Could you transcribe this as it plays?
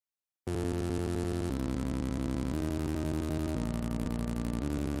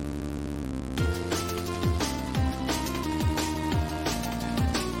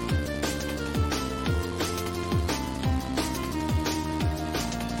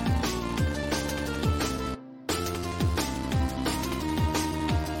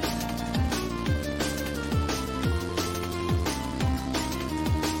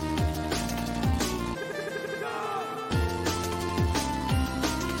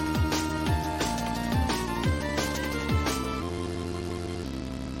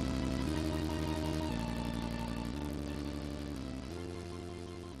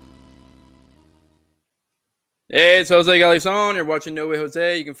Hey, it's Jose Galison. You're watching No Way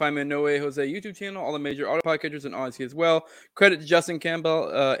Jose. You can find me on No Way Jose YouTube channel, all the major audio podcatchers and Odyssey as well. Credit to Justin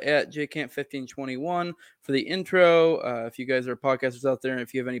Campbell at jcamp1521 for the intro. If you guys are podcasters out there and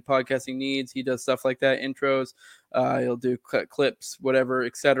if you have any podcasting needs, he does stuff like that, intros. He'll do clips, whatever,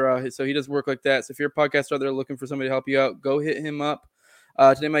 etc. So he does work like that. So if you're a podcaster out there looking for somebody to help you out, go hit him up.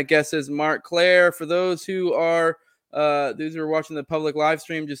 Today my guest is Mark Claire. For those who are watching the public live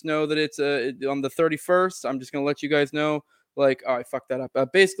stream, just know that it's on the 31st. I'm just gonna let you guys know, I fucked that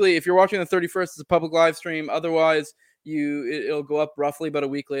up. Basically, if you're watching the 31st, it's a public live stream. Otherwise, it'll go up roughly about a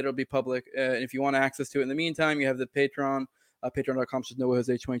week later. It'll be public. And if you want access to it in the meantime, you have the Patreon.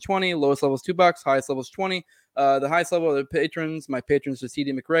 Patreon.com/NoWayJose2020. Lowest level is $2, highest level is 20. The highest level of the patrons, my patrons are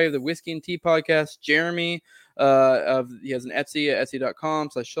CD McRae, the Whiskey and Tea Podcast, Jeremy, he has an Etsy at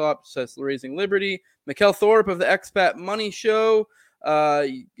etsy.com/shop/raising liberty, Mikkel Thorpe of the Expat Money Show,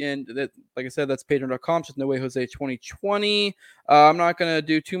 and that, like I said, that's patreon.com, just No Way Jose 2020. I'm not going to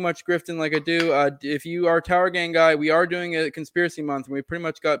do too much grifting like I do. If you are a Tower Gang guy, we are doing a conspiracy month, and we pretty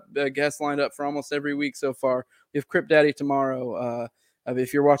much got guests lined up for almost every week so far. We have Crypt Daddy tomorrow.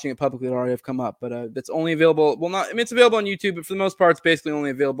 If you're watching it publicly, it already have come up, but that's only available. Well, it's available on YouTube, but for the most part, it's basically only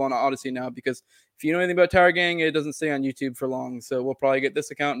available on Odyssey now, because if you know anything about Tower Gang, it doesn't stay on YouTube for long. So we'll probably get this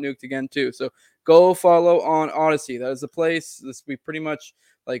account nuked again too. So go follow on Odyssey. That is the place. We pretty much,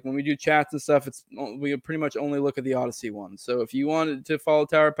 like, when we do chats and stuff, we pretty much only look at the Odyssey one. So if you wanted to follow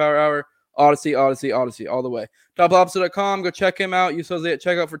Tower Power Hour, Odyssey, all the way. TopLobster.com. Go check him out. Use Jose at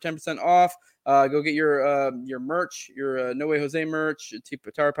checkout for 10% off. Go get your merch, your No Way Jose merch,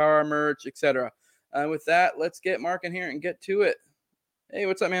 Tower Power merch, etc. With that, let's get Mark in here and get to it. Hey,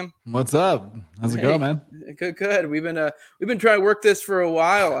 what's up, man? What's up? How's it going, man? Good. We've been trying to work this for a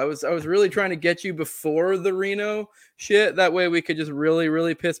while. I was really trying to get you before the Reno shit. That way we could just really,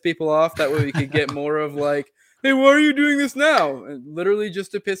 really piss people off. That way we could get more of like, hey, why are you doing this now? And literally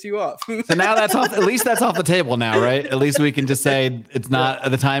just to piss you off. So now that's off. At least that's off the table now, right? At least we can just say it's not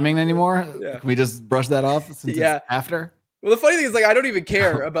the timing anymore. Yeah. Can we just brush that off since it's after? Well, the funny thing is, like, I don't even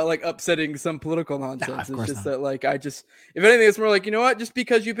care about like upsetting some political nonsense. No, it's just that, like, if anything, it's more like, you know what? Just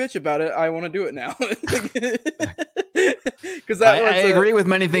because you bitch about it, I want to do it now. Because I agree with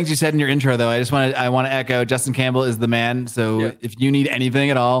many things you said in your intro, though. I want to echo, Justin Campbell is the man. So if you need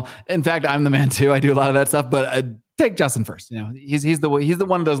anything at all, in fact, I'm the man too. I do a lot of that stuff, but take Justin first. You know, he's the one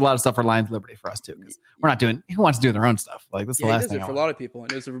who does a lot of stuff for Lions Liberty for us too, because we're not doing. Who wants to do their own stuff? Like, this is the last thing for a lot of people. And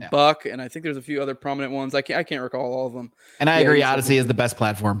there's a Buck, and I think there's a few other prominent ones. I can't recall all of them. And I agree, Odyssey is the best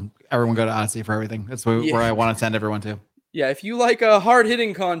platform. Everyone go to Odyssey for everything. That's where I want to send everyone to. Yeah, if you like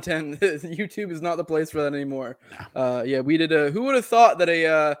hard-hitting content, YouTube is not the place for that anymore. We did who would have thought that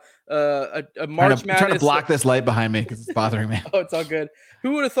a March Madness... trying to block this light behind me because it's bothering me. Oh, it's all good.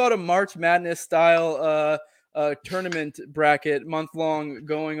 Who would have thought a March Madness style tournament bracket month-long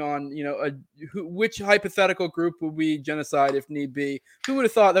going on, which hypothetical group would we genocide if need be? Who would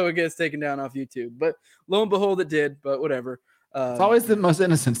have thought that would get us taken down off YouTube? But lo and behold, it did, but whatever. It's always the most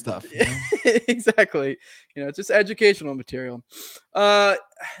innocent stuff. You know? Exactly. It's just educational material.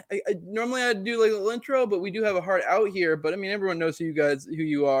 Normally I'd do like a little intro, but we do have a hard out here. But I mean, everyone knows who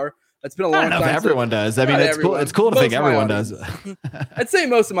you are. It's been a long time. I don't know if everyone does. I mean, it's cool. It's cool to think everyone does. I'd say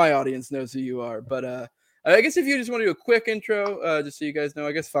most of my audience knows who you are. But I guess if you just want to do a quick intro, just so you guys know,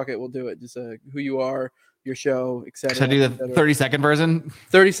 I guess fuck it, we'll do it. Just who you are, your show, etc. Should I do the 30-second version?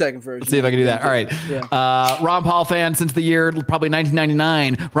 30-second version. Let's see if I can do that. All right. Yeah. Ron Paul fan since the year probably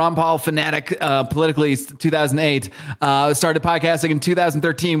 1999. Ron Paul fanatic politically 2008. Started podcasting in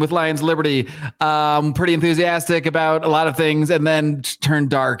 2013 with Lions Liberty. Pretty enthusiastic about a lot of things, and then turned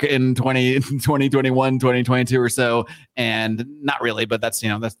dark in 2021, 2022 or so. And not really, but that's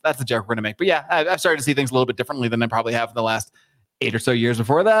the joke we're gonna make. But yeah, I've started to see things a little bit differently than I probably have in the last 8 or so years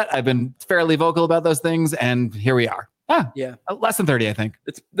before that. I've been fairly vocal about those things, and here we are. Less than 30, I think.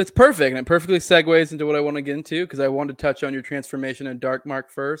 That's perfect, and it perfectly segues into what I want to get into, because I want to touch on your transformation in Dark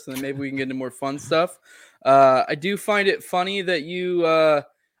Mark first, and then maybe we can get into more fun stuff. I do find it funny that you, I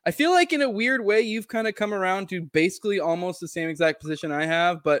feel like in a weird way, you've kind of come around to basically almost the same exact position I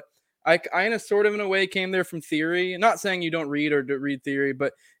have, but I in a way came there from theory. Not saying you don't read or read theory,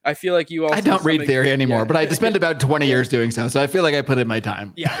 but I feel like you also... I don't read theory anymore, but I spent about 20 years doing so I feel like I put in my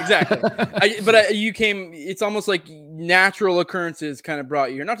time. Yeah, exactly. It's almost like natural occurrences kind of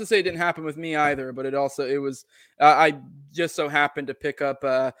brought you here. Not to say it didn't happen with me either, but I just so happened to pick up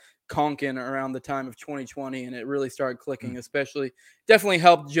Konkin around the time of 2020, and it really started clicking, especially. Definitely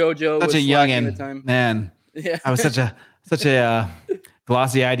helped JoJo. Such a youngin', man. Yeah. I was such a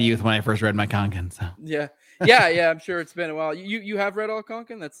glossy-eyed youth when I first read my Konkin. So. Yeah. Yeah, I'm sure it's been a while. You have read all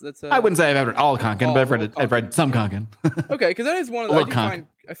Konkin? That's. I wouldn't say I've read all Konkin, but I've read some Konkin. Okay, because that is one of the.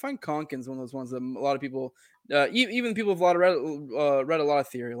 I find Konkin's one of those ones that a lot of people, even people have read a lot of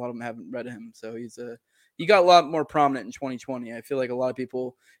theory. A lot of them haven't read him, so he got a lot more prominent in 2020. I feel like a lot of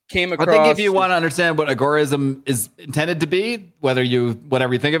people came across. I think if you want to understand what agorism is intended to be, whatever you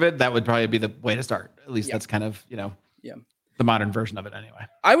think of it, that would probably be the way to start. At least that's kind of the modern version of it anyway.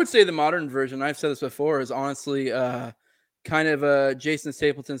 I would say the modern version, I've said this before, is honestly kind of Jason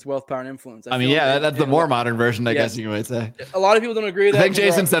Stapleton's Wealth, Power, and Influence. That's the more modern version, I guess you might say. A lot of people don't agree with that. I think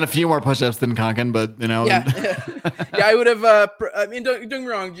Jason's done a few more push-ups than Konkin, but Yeah, I would have. Don't get me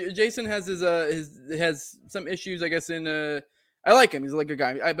wrong. Jason has has some issues, I guess. I like him. He's like a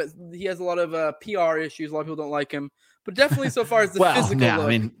guy, but he has a lot of PR issues. A lot of people don't like him. But definitely, so far as the physical look. I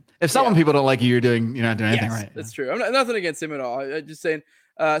mean, if people don't like you, you're not doing anything right. That's true. I'm nothing against him at all. I'm just saying.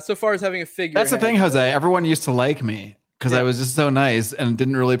 So far as having a figure. That's the thing, Jose. Everyone used to like me because I was just so nice and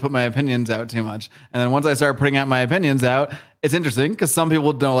didn't really put my opinions out too much. And then once I started putting out my opinions out, it's interesting because some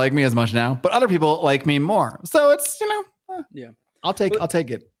people don't like me as much now, but other people like me more. So it's I'll take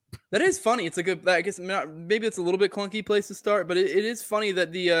it. That is funny. It's a good. I guess maybe it's a little bit clunky place to start, but it is funny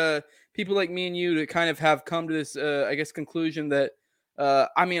that the people like me and you to kind of have come to this I guess conclusion that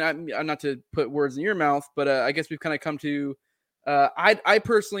I'm not to put words in your mouth, but I guess we've kind of come to. I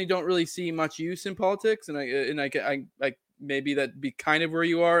personally don't really see much use in politics, and I maybe that'd be kind of where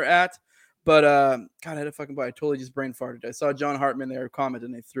you are at. But God, I had a fucking bite. I totally just brain farted. I saw John Hartman there comment,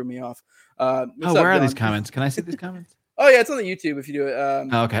 and they threw me off. Where are these comments? Can I see these comments? Oh yeah, it's on the YouTube if you do it.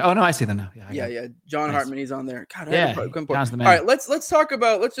 Okay. Oh no, I see them now. Yeah. John Hartman, he's on there. God, John's the man. All right, let's talk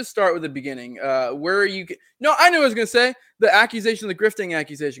about. Let's just start with the beginning. Where are you? No, I knew what I was gonna say the accusation, the grifting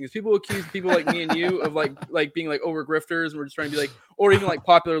accusation, because people accuse people like me and you of like being like over grifters, and we're just trying to be like, or even like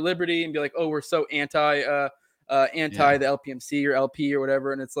Popular Liberty and be like, oh, we're so anti the LPMC or LP or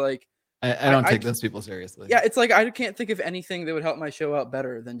whatever, and it's like. I don't take those people seriously. Yeah, it's like I can't think of anything that would help my show out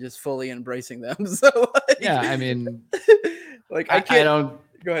better than just fully embracing them. So I mean, like I can't. I don't.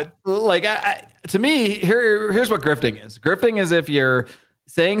 Go ahead. Like to me, here's what grifting is. Grifting is if you're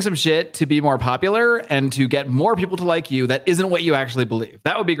saying some shit to be more popular and to get more people to like you that isn't what you actually believe.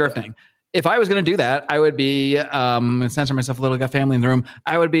 That would be grifting. If I was going to do that, I would be censor myself a little. Got family in the room.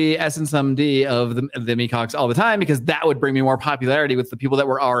 I would be SN of the Mecox all the time because that would bring me more popularity with the people that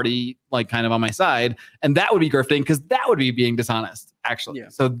were already like kind of on my side, and that would be grifting because that would be being dishonest. Actually,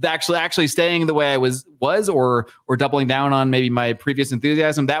 so actually staying the way I was or doubling down on maybe my previous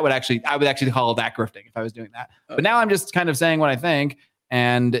enthusiasm. I would actually call that grifting if I was doing that. Okay. But now I'm just kind of saying what I think,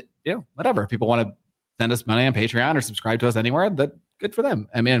 and whatever. If people want to send us money on Patreon or subscribe to us anywhere, that. Good for them.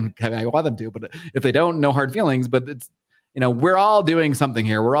 I mean, I want them to, but if they don't, no hard feelings. But it's, we're all doing something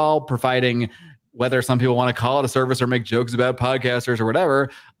here. We're all providing, whether some people want to call it a service or make jokes about podcasters or whatever.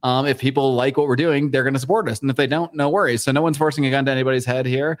 If people like what we're doing, they're going to support us. And if they don't, no worries. So no one's forcing a gun to anybody's head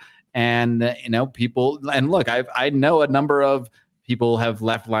here. And, people, and look, I know a number of people have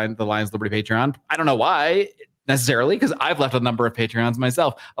left the Lions Liberty Patreon. I don't know why. Necessarily, because I've left a number of Patreons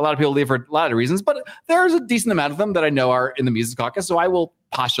myself. A lot of people leave for a lot of reasons, but there's a decent amount of them that I know are in the Mises Caucus. So I will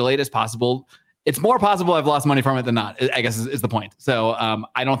postulate as possible. It's more possible I've lost money from it than not, I guess is the point. So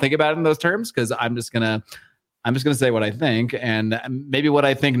I don't think about it in those terms because I'm just gonna say what I think, and maybe what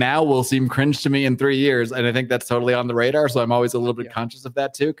I think now will seem cringe to me in 3 years, and I think that's totally on the radar. So I'm always a little bit conscious of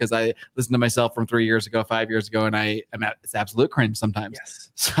that too, because I listen to myself from 3 years ago, 5 years ago, and it's absolute cringe sometimes. Yes.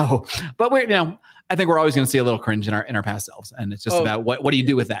 So, but I think we're always going to see a little cringe in our past selves, and it's just about what do you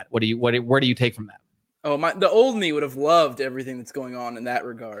do with that? Where do you take from that? Oh, the old me would have loved everything that's going on in that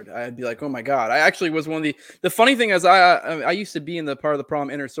regard. I'd be like, oh my God. I actually was one of the funny thing is I used to be in the part of the Problem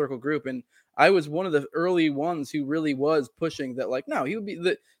Inner Circle group, and I was one of the early ones who really was pushing that, like, no, he would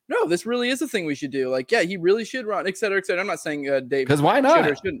be this really is a thing we should do. Like, yeah, he really should run, et cetera, et cetera. I'm not saying Dave. Because why not?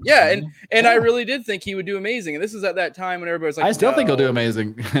 Should or shouldn't. Yeah, and I really did think he would do amazing. And this is at that time when everybody was like, I still think he'll do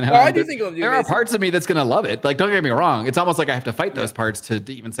amazing. Well, I do think he'll do amazing. There are parts of me that's going to love it. Like, don't get me wrong. It's almost like I have to fight those parts to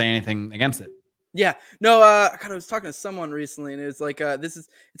even say anything against it. Yeah, no, God, I was talking to someone recently, and it's like, it's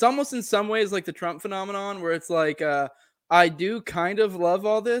almost in some ways like the Trump phenomenon, where it's like, I do kind of love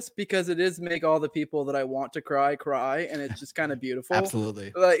all this because it is make all the people that I want to cry, and it's just kind of beautiful.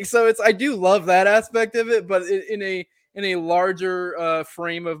 Absolutely. Like, so I do love that aspect of it, but in a larger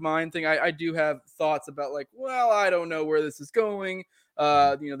frame of mind thing, I do have thoughts about like, well, I don't know where this is going.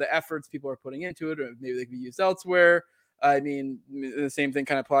 The efforts people are putting into it, or maybe they can be used elsewhere. I mean, the same thing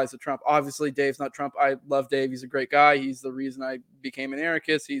kind of applies to Trump. Obviously, Dave's not Trump. I love Dave. He's a great guy. He's the reason I became an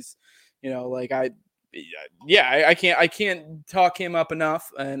anarchist. He's, yeah, I can't talk him up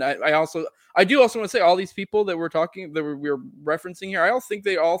enough. And I do also want to say all these people that we're referencing here,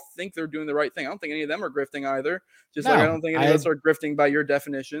 they all think they're doing the right thing. I don't think any of them are grifting either. Just like I don't think any of us are grifting by your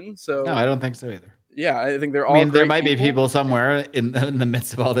definition. So no, I don't think so either. Yeah, I think they're all. I mean, there might be people somewhere in the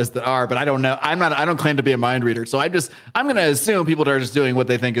midst of all this that are, but I don't know. I don't claim to be a mind reader, so I'm going to assume people are just doing what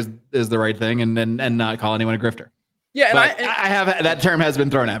they think is the right thing, and not call anyone a grifter. Yeah, and I have that term has been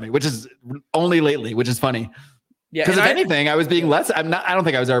thrown at me, which is only lately, which is funny. Yeah, because if anything, I was being less. I don't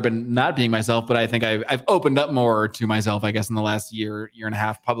think I was ever been not being myself, but I think I've opened up more to myself, I guess, in the last year and a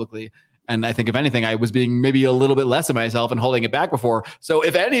half publicly. And I think if anything, I was being maybe a little bit less of myself and holding it back before. So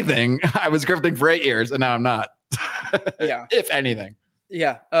if anything, I was grifting for 8 years, and now I'm not. Yeah, if anything.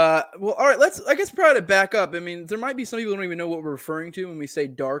 Yeah. Well, all right. I guess probably to back up. I mean, there might be some people who don't even know what we're referring to when we say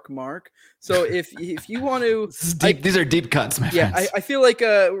dark mark. So if you want to, these are deep cuts, my friends. I feel like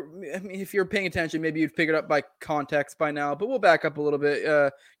I mean, if you're paying attention, maybe you'd pick it up by context by now. But we'll back up a little bit,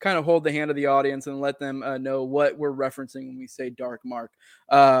 kind of hold the hand of the audience and let them know what we're referencing when we say dark mark.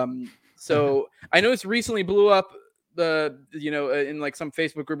 So I know it's recently blew up. In like some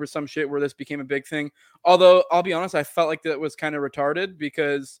Facebook group or some shit where this became a big thing. Although I'll be honest, I felt like that was kind of retarded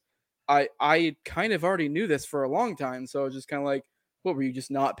because I kind of already knew this for a long time. So I was just kind of like, what, were you just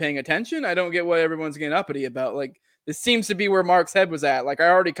not paying attention? I don't get what everyone's getting uppity about. Like, this seems to be where Mark's head was at. Like, I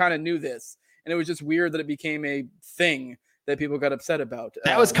already kind of knew this, and it was just weird that it became a thing that people got upset about.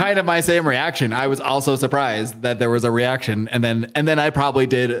 That was kind of my same reaction. I was also surprised that there was a reaction, and then I probably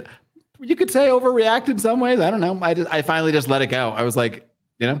did. You could say overreact in some ways. I don't know. I finally just let it go. I was like,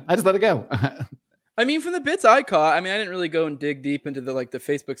 I just let it go. I mean, from the bits I caught, I mean, I didn't really go and dig deep into the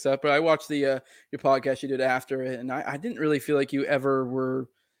Facebook stuff, but I watched your podcast you did after it, and I didn't really feel like you ever were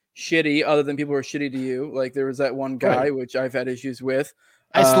shitty, other than people were shitty to you. Like, there was that one guy, right, which I've had issues with.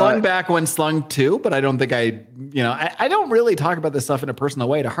 I slung back when slung too, but I don't think I don't really talk about this stuff in a personal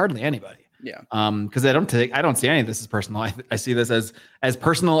way to hardly anybody. Yeah. Because I don't see any of this as personal. I see this as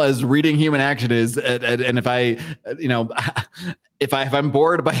personal as reading human action is. And if I'm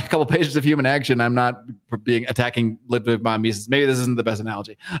bored by a couple pages of human action, I'm not attacking Ludwig von Mises. Maybe this isn't the best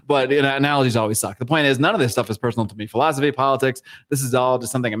analogy, but analogies always suck. The point is, none of this stuff is personal to me. Philosophy, politics, this is all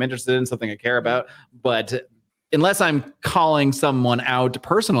just something I'm interested in, something I care about. But unless I'm calling someone out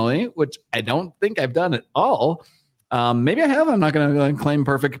personally, which I don't think I've done at all. Maybe I have. I'm not going to claim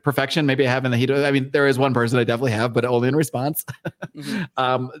perfection. Maybe I have in the heat of. I mean, there is one person I definitely have, but only in response.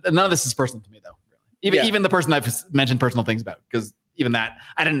 None of this is personal to me, though. Even the person I've mentioned personal things about, because even that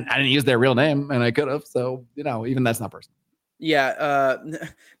I didn't use their real name, and I could have. So even that's not personal. Yeah.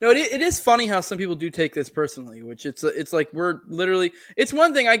 No, it is funny how some people do take this personally, which it's like we're literally. It's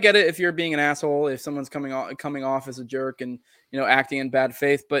one thing, I get it if you're being an asshole, if someone's coming off as a jerk and acting in bad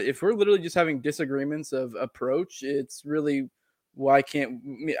faith. But if we're literally just having disagreements of approach, it's really why can't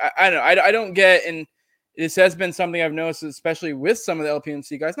I don't know. I don't get, and this has been something I've noticed, especially with some of the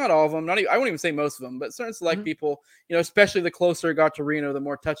LPNC guys. Not all of them. I won't even say most of them, but certain select people. Especially the closer it got to Reno, the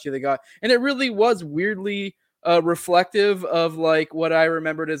more touchy they got, and it really was weirdly reflective of like what I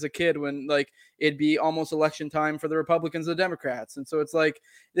remembered as a kid when like it'd be almost election time for the Republicans and the Democrats. And so it's like,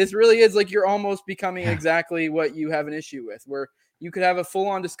 this really is like, you're almost becoming exactly what you have an issue with, where you could have a full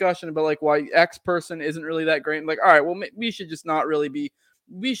on discussion about like why X person isn't really that great. And like, all right, well,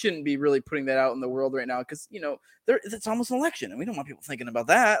 we shouldn't be really putting that out in the world right now. Cause it's almost an election and we don't want people thinking about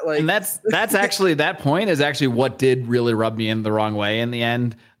that. Like, and that's actually, that point is actually what did really rub me in the wrong way in the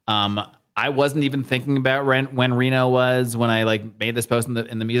end. I wasn't even thinking about when Reno was, when I like made this post in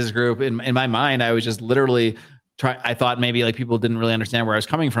the Mises group. In my mind, I was just literally I thought maybe like people didn't really understand where I was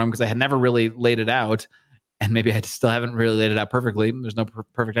coming from because I had never really laid it out, and maybe I still haven't really laid it out perfectly. There's no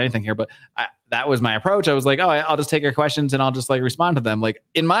perfect anything here, but that was my approach. I was like, I'll just take your questions and I'll just like respond to them. Like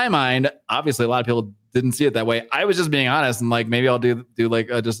in my mind, obviously a lot of people didn't see it that way. I was just being honest and like maybe I'll do like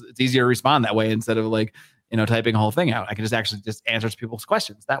just it's easier to respond that way instead of like typing a whole thing out. I can just answer people's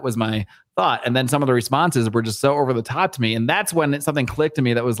questions. That was my thought. And then some of the responses were just so over the top to me. And that's when something clicked to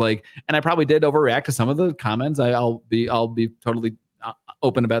me that was like, and I probably did overreact to some of the comments. I'll be totally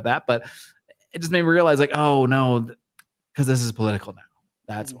open about that. But it just made me realize like, oh no, because this is political now.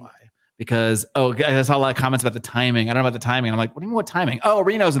 That's why. Because, I saw a lot of comments about the timing. I don't know about the timing. I'm like, what do you mean what timing? Oh,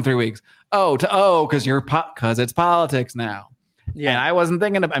 Reno's in 3 weeks. Because it's politics now. Yeah, and I wasn't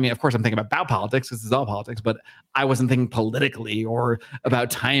thinking of, of course I'm thinking about politics because it's all politics, but I wasn't thinking politically or about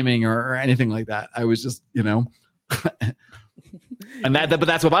timing or anything like that. I was just, and but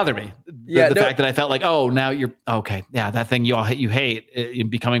that's what bothered me. The fact that I felt like, now you're okay. Yeah. That thing you hate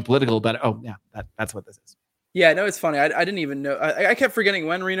becoming political, but that's what this is. Yeah, no, it's funny. I didn't even know. I kept forgetting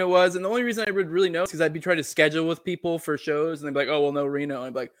when Reno was, and the only reason I would really know is because I'd be trying to schedule with people for shows, and they'd be like, "Oh, well, no Reno," and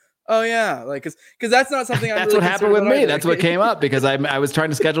I'd be like, "Oh yeah," like because that's not something I'm That's really what happened with concerned about me. either. That's what came up because I was trying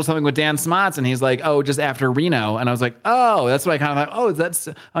to schedule something with Dan Smots, and he's like, "Oh, just after Reno," and I was like, "Oh, that's what I kind of thought. Oh, that's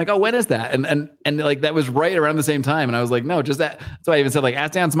I'm like, oh, when is that?" And like that was right around the same time, and I was like, "No, just that." So I even said like,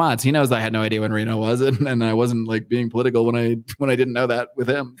 "Ask Dan Smots. He knows I had no idea when Reno was, and I wasn't like being political when I didn't know that with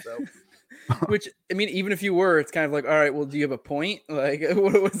him." So. Which, I mean, even if you were, it's kind of like, all right, well, do you have a point? Like,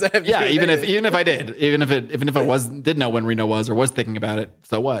 what was that? Yeah, even if I did, even if it did know when Reno was or was thinking about it,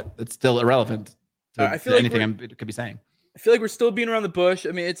 so what? It's still irrelevant I feel to like anything I could be saying. I feel like we're still beating around the bush.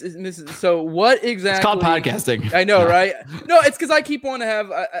 I mean, it's so what exactly? It's called podcasting. I know, right? No, it's because I keep wanting to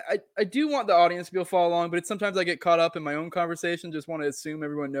have. I do want the audience to be able to follow along, but it's sometimes I get caught up in my own conversation, just want to assume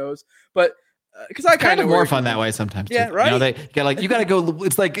everyone knows, but. Because I kind of more fun that way sometimes. Yeah, too. right. You know, they get like you got to go.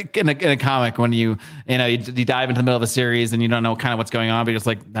 It's like in a comic when you dive into the middle of a series and you don't know kind of what's going on, but it's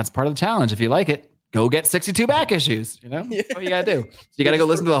like that's part of the challenge. If you like it, go get 62 back issues. You know, that's what you got to do. So you got to go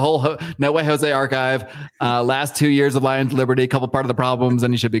listen to the whole No Way Jose archive, last 2 years of Lions Liberty, a couple part of the problems,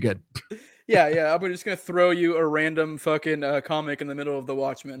 and you should be good. Yeah. I'm just gonna throw you a random fucking comic in the middle of the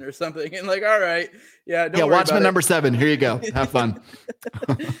Watchmen or something, and like, all right, Watchmen number 7. Here you go. Have fun.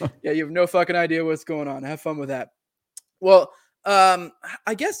 Yeah, you have no fucking idea what's going on. Have fun with that. Well,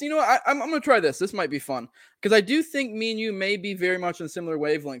 I guess I'm gonna try this. This might be fun because I do think me and you may be very much on similar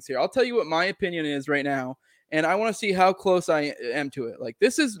wavelengths here. I'll tell you what my opinion is right now, and I want to see how close I am to it. Like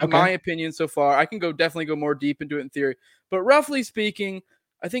this is my opinion so far. I can definitely go more deep into it in theory, but roughly speaking.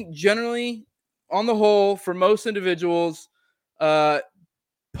 I think generally, on the whole, for most individuals,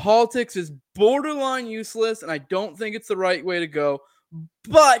 politics is borderline useless, and I don't think it's the right way to go.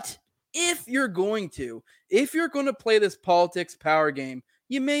 But if you're going to play this politics power game,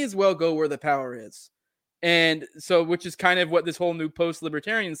 you may as well go where the power is. And so, which is kind of what this whole new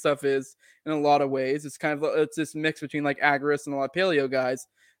post-libertarian stuff is in a lot of ways. It's this mix between like agorists and a lot of paleo guys.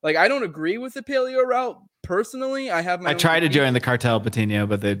 Like, I don't agree with the paleo route personally. I tried to join the cartel Patino,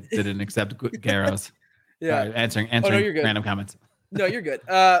 but they didn't accept Garros. Yeah, answering random comments. No, you're good.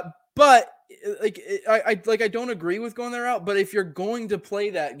 But I don't agree with going that route. But if you're going to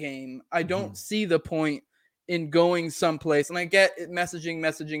play that game, I don't see the point in going someplace. And I get it,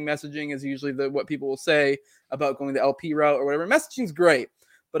 messaging is usually what people will say about going the LP route or whatever. Messaging's great,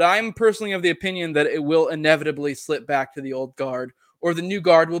 but I'm personally of the opinion that it will inevitably slip back to the old guard. Or the new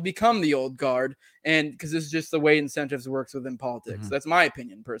guard will become the old guard, and because this is just the way incentives works within politics. That's my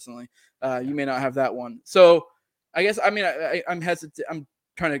opinion personally. You may not have that one. So I guess I'm hesitant. I'm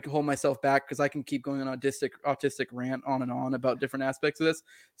trying to hold myself back because I can keep going on autistic rant on and on about different aspects of this.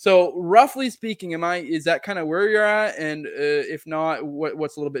 So roughly speaking, is that kind of where you're at? And if not,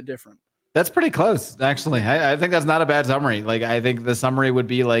 what's a little bit different? That's pretty close, actually. I think that's not a bad summary. Like, I think the summary would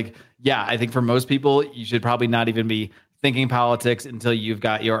be like, yeah, I think for most people, you should probably not even be thinking politics until you've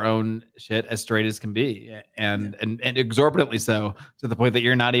got your own shit as straight as can be, and exorbitantly so, to the point that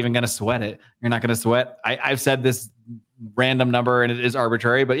you're not even going to sweat it. You're not going to sweat. I've said this random number and it is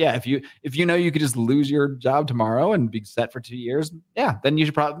arbitrary, but yeah, if you know you could just lose your job tomorrow and be set for 2 years, yeah, then you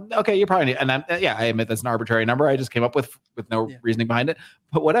should probably you probably need, and I admit that's an arbitrary number I just came up with no reasoning behind it,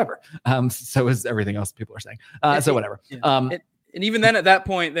 but whatever. So is everything else people are saying. So whatever. And even then, at that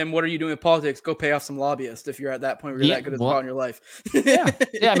point, then what are you doing with politics? Go pay off some lobbyists if you're at that point where you're that good at in your life. Yeah.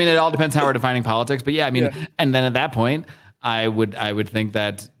 I mean, it all depends how we're defining politics, but and then at that point, I would think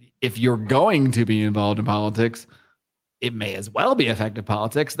that if you're going to be involved in politics, it may as well be effective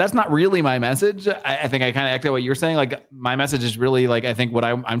politics. That's not really my message. I think I kind of echo what you're saying. Like, my message is really like, I think what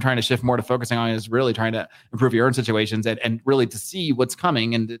I'm trying to shift more to focusing on is really trying to improve your own situations and really to see what's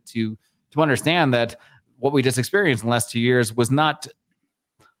coming and to understand that what we just experienced in the last 2 years was not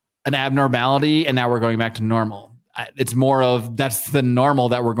an abnormality, and now we're going back to normal. It's more of that's the normal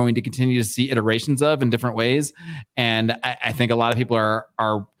that we're going to continue to see iterations of in different ways. And I think a lot of people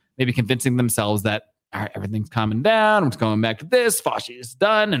are maybe convincing themselves that everything's calming down. It's going back to this. Fauci is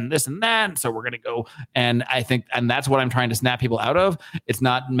done, and this and that. And so we're going to go. And I think, and that's what I'm trying to snap people out of. It's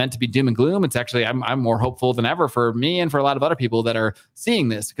not meant to be doom and gloom. It's actually, I'm more hopeful than ever for me and for a lot of other people that are seeing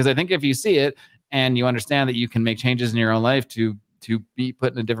this. Because I think if you see it, and you understand that you can make changes in your own life to be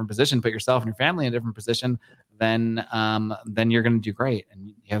put in a different position, put yourself and your family in a different position, then you're going to do great, and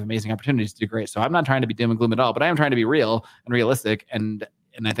you have amazing opportunities to do great. So I'm not trying to be doom and gloom at all, but I am trying to be real and realistic, and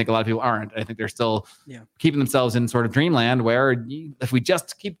I think a lot of people aren't. I think they're still keeping themselves in sort of dreamland where if we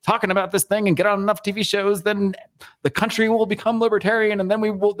just keep talking about this thing and get on enough TV shows, then the country will become libertarian, and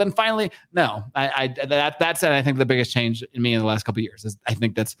then finally. No, that's I think the biggest change in me in the last couple of years is I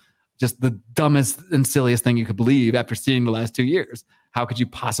think that's just the dumbest and silliest thing you could believe after seeing the last 2 years. How could you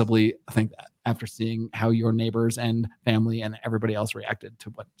possibly think that after seeing how your neighbors and family and everybody else reacted to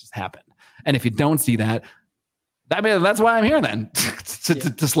what just happened? And if you don't see that, that's why I'm here then,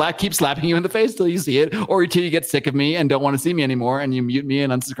 to keep slapping you in the face till you see it, or till you get sick of me and don't want to see me anymore and you mute me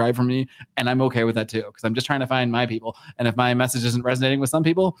and unsubscribe from me. And I'm okay with that too, because I'm just trying to find my people. And if my message isn't resonating with some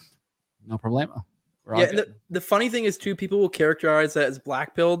people, no problemo. Yeah, the funny thing is too, people will characterize that as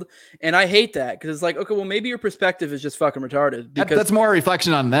black-pilled, and I hate that because it's like, okay, well, maybe your perspective is just fucking retarded. Because that's more a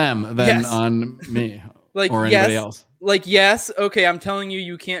reflection on them than on me or anybody else. Like, yes, okay, I'm telling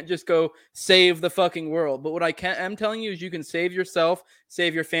you can't just go save the fucking world. But what I'm telling you is you can save yourself,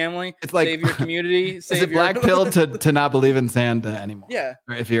 save your family, save your community. Is it black pilled to not believe in Santa anymore? Yeah.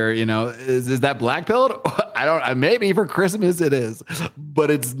 Or if you're, is that black pilled? Maybe for Christmas it is,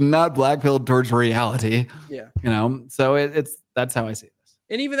 but it's not black pilled towards reality. Yeah. So that's how I see it.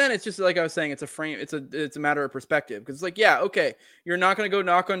 And even then, it's just like I was saying, it's a frame. It's a matter of perspective. Because it's like, yeah, okay, you're not going to go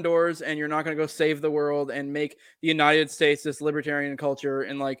knock on doors and you're not going to go save the world and make the United States this libertarian culture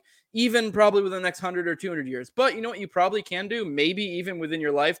in like even probably within the next 100 or 200 years. But you know what you probably can do? Maybe even within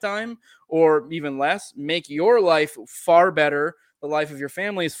your lifetime or even less, make your life far better. The life of your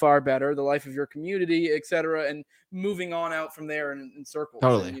family is far better. The life of your community, etc. And moving on out from there in circles.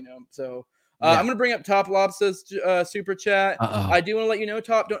 Totally. And, so. I'm going to bring up Top Lobster's super chat. I do want to let you know,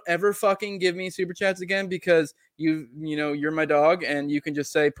 Top, don't ever fucking give me super chats again because you're my dog and you can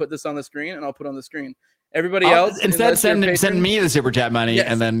just say, put this on the screen and I'll put it on the screen. Everybody else. Instead, send me the super chat money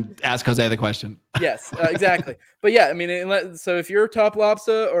and then ask Jose the question. Yes, exactly. But yeah, I mean, so if you're a Top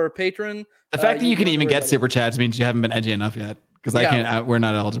Lobster or a patron. The fact that you can even get super chats means you haven't been edgy enough yet. Because I can't. We're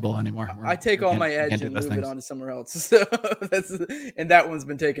not eligible anymore. I take all my edge and move it on to somewhere else. So and that one's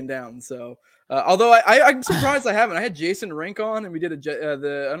been taken down. So although I'm surprised I haven't. I had Jason Rink on, and we did I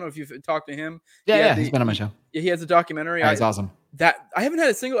don't know if you've talked to him. Yeah, he's been on my show. He has a documentary. He's awesome. That I haven't had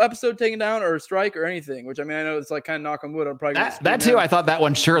a single episode taken down or a strike or anything. Which I mean, I know it's like kind of knock on wood. I'm probably that too. I thought that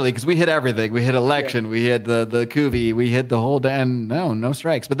one surely because we hit everything. We hit election. We hit the Kuvi. We hit the whole damn no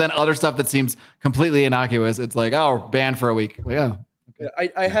strikes. But then other stuff that seems completely innocuous. It's like banned for a week. Yeah.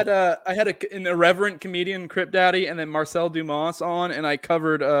 I had an irreverent comedian, Crip Daddy, and then Marcel Dumas on, and I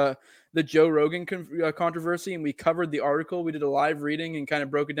covered the Joe Rogan controversy, and we covered the article. We did a live reading and kind of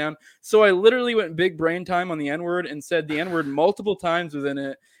broke it down. So I literally went big brain time on the N-word and said the N-word multiple times within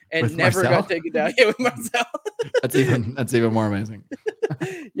it, and with never got taken down. Yeah, with Marcel. That's even more amazing.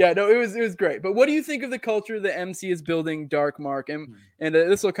 Yeah, no, it was great. But what do you think of the culture that MC is building, Dark Mark? And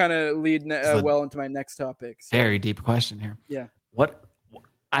this will kind of lead well into my next topic. So. Very deep question here. Yeah. What?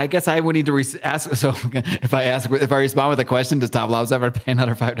 I guess I would need to ask. So if I respond with a question, does Top Lobs ever pay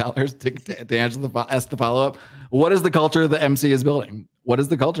another $5 to answer the follow up? What is the culture that MC is building? What is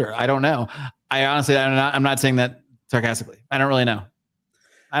the culture? I don't know. I honestly, I'm not saying that sarcastically. I don't really know.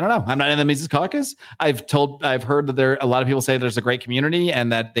 I don't know. I'm not in the Mises Caucus. I've heard that a lot of people say there's a great community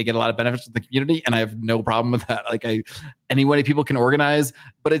and that they get a lot of benefits from the community, and I have no problem with that. Like any way people can organize,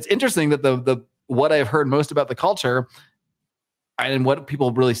 but it's interesting that the what I've heard most about the culture and what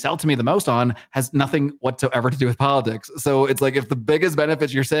people really sell to me the most on has nothing whatsoever to do with politics. So it's like if the biggest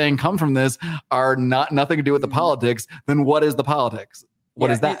benefits you're saying come from this are nothing to do with the politics, then what is the politics?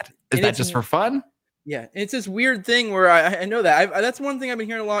 What is that? Is that just for fun? Yeah, it's this weird thing where I know that that's one thing I've been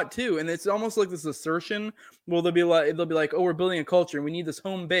hearing a lot too, and it's almost like this assertion. Well, they'll be like, oh, we're building a culture and we need this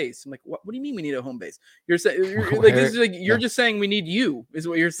home base. I'm like, what do you mean we need a home base? You're saying you're just saying we need you is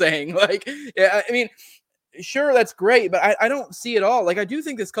what you're saying. Like, yeah, I mean. Sure, that's great, but I don't see it all. Like, I do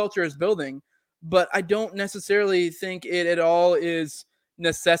think this culture is building, but I don't necessarily think it at all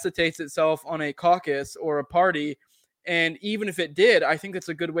necessitates itself on a caucus or a party. And even if it did, I think that's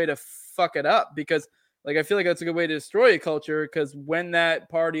a good way to fuck it up because, like, I feel like that's a good way to destroy a culture because when that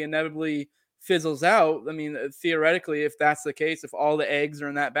party inevitably fizzles out, I mean, theoretically, if that's the case, if all the eggs are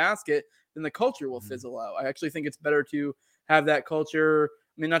in that basket, then the culture will fizzle out. I actually think it's better to have that culture.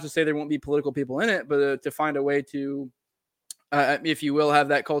 I mean, not to say there won't be political people in it, but to find a way to, if you will, have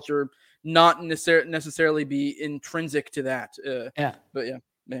that culture not necessarily be intrinsic to that. But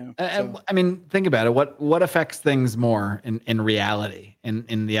yeah. So. I mean, think about it. What affects things more in reality,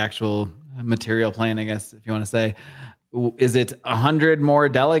 in the actual material plane, I guess, if you want to say? Is it 100 more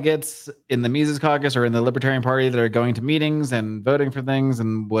delegates in the Mises Caucus or in the Libertarian Party that are going to meetings and voting for things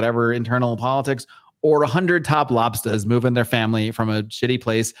and whatever internal politics? Or 100 Top Lobsters moving their family from a shitty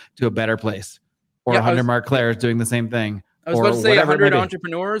place to a better place, or 100 Mark Claire's doing the same thing. I was about to say 100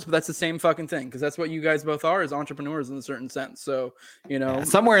 entrepreneurs, but that's the same fucking thing because that's what you guys both are, as entrepreneurs in a certain sense. So,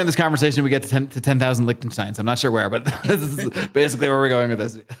 somewhere in this conversation we get to 10,000 Liechtensteins. I'm not sure where, but this is basically where we're going with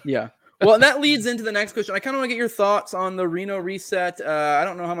this. Yeah. Well, and that leads into the next question. I kind of want to get your thoughts on the Reno reset. I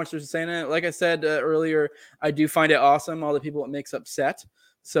don't know how much there's to say in it. Like I said earlier, I do find it awesome, all the people it makes upset.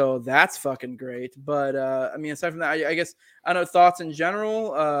 So that's fucking great. But aside from that, I guess I don't know, thoughts in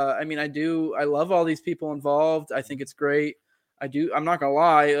general. I love all these people involved. I think it's great. I'm not gonna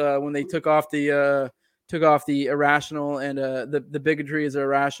lie. When they took off the irrational and the bigotry is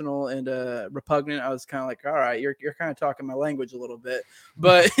irrational and repugnant, I was kind of like, all right, you're kind of talking my language a little bit,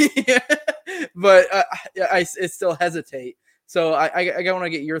 but I still hesitate. So I want to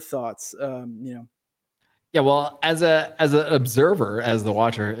get your thoughts. Yeah, well, as an observer, as the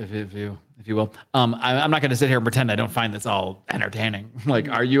watcher, if you will, I'm not going to sit here and pretend I don't find this all entertaining. Like,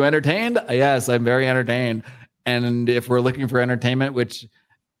 are you entertained? Yes, I'm very entertained. And if we're looking for entertainment, which,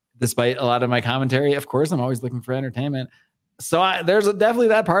 despite a lot of my commentary, of course, I'm always looking for entertainment. So there's definitely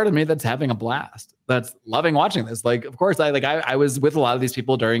that part of me that's having a blast. That's loving watching this. Like, of course, I was with a lot of these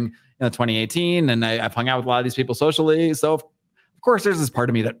people during 2018, and I've hung out with a lot of these people socially. So of course, there's this part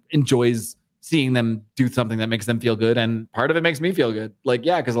of me that enjoys seeing them do something that makes them feel good. And part of it makes me feel good. Like,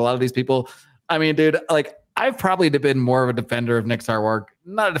 yeah, because a lot of these people, I mean, dude, like I've probably been more of a defender of Nick Sarwark,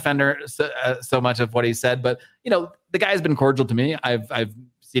 not a defender so much of what he said, but the guy's been cordial to me. I've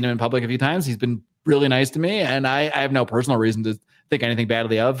seen him in public a few times. He's been really nice to me. And I have no personal reason to think anything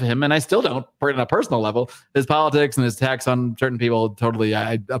badly of him. And I still don't, on a personal level. His politics and his attacks on certain people, totally,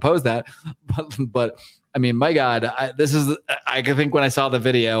 I oppose that. But I mean, my God, I think when I saw the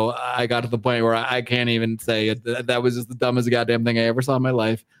video, I got to the point where I can't even say it. That was just the dumbest goddamn thing I ever saw in my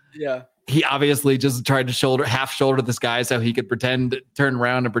life. Yeah. He obviously just tried to half shoulder this guy so he could turn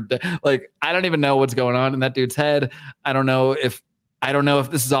around and pretend. Like, I don't even know what's going on in that dude's head. I don't know if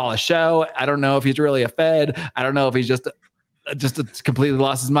this is all a show. I don't know if he's really a Fed. I don't know if he's just completely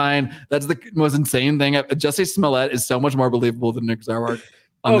lost his mind. That's the most insane thing. Jussie Smollett is so much more believable than Nick Sarwark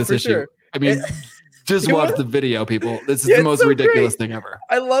on this issue. Sure. I mean, just watch the video, people. This is the most ridiculous thing ever.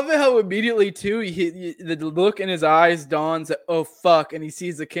 I love it how immediately, too, the look in his eyes dawns that, oh, fuck, and he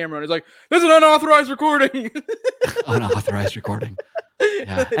sees the camera, and he's like, there's an unauthorized recording. Unauthorized recording.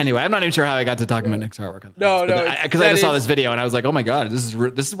 Yeah. Anyway, I'm not even sure how I got to talking about Nick Sarwark. No, because I just saw this video, and I was like, oh, my God, this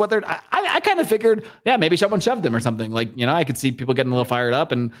is what they're... I kind of figured, yeah, maybe someone shoved him or something. Like, I could see people getting a little fired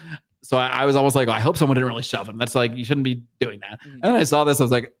up, and so I was almost like, oh, I hope someone didn't really shove him. That's like, you shouldn't be doing that. Mm-hmm. And then I saw this, I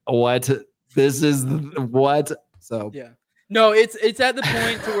was like, what? This is what? So yeah, no, it's at the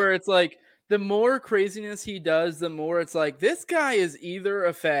point to where it's like the more craziness he does, the more it's like this guy is either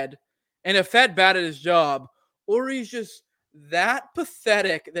a Fed and a Fed bad at his job, or he's just that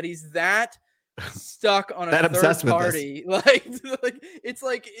pathetic that he's that stuck on a third party. Like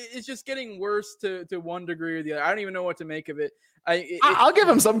it's just getting worse to one degree or the other. I don't even know what to make of it. I'll give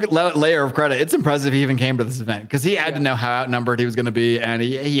him some layer of credit. It's impressive he even came to this event because he had to know how outnumbered he was going to be, and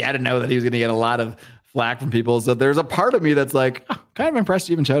he had to know that he was going to get a lot of flack from people. So there's a part of me that's like, kind of impressed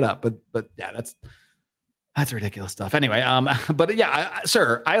he even showed up. But yeah, that's ridiculous stuff. Anyway, but yeah,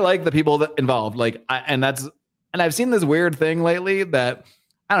 sure, I like the people that involved. Like, and I've seen this weird thing lately that.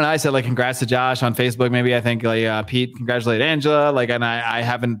 I don't know. I said like congrats to Josh on Facebook. Maybe I think like Pete congratulated Angela. Like, and I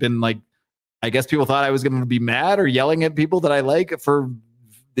haven't been like, I guess people thought I was going to be mad or yelling at people that I like for,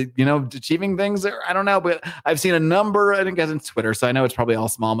 achieving things. I don't know, but I've seen a number. I think on Twitter, so I know it's probably all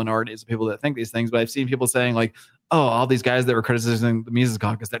small minorities of people that think these things. But I've seen people saying like, oh, all these guys that were criticizing the Mises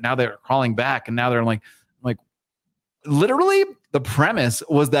Caucus that now they're crawling back, and now they're like, literally. The premise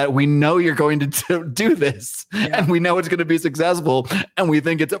was that we know you're going to do this, and we know it's going to be successful, and we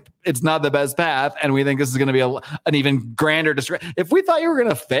think it's not the best path, and we think this is going to be an even grander distraction. If we thought you were going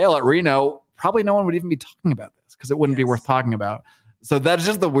to fail at Reno, probably no one would even be talking about this because it wouldn't be worth talking about. So that's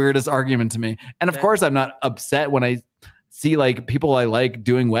just the weirdest argument to me. And of course, I'm not upset when I see like people I like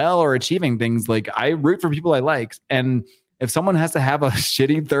doing well or achieving things. Like I root for people I like, and if someone has to have a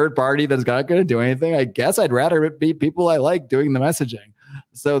shitty third party that's not going to do anything, I guess I'd rather it be people I like doing the messaging.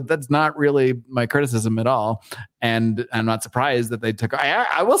 So that's not really my criticism at all. And I'm not surprised that they took,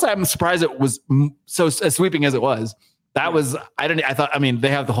 I will say I'm surprised it was so as sweeping as it was. That was, I mean, they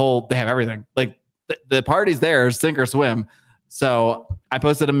have everything. Like the party's there, sink or swim. So I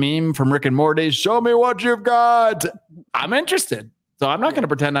posted a meme from Rick and Morty. Show me what you've got. I'm interested. So I'm not going to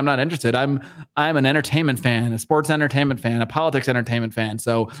pretend I'm not interested. I'm an entertainment fan, a sports entertainment fan, a politics entertainment fan.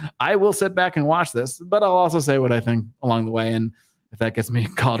 So I will sit back and watch this, but I'll also say what I think along the way. And if that gets me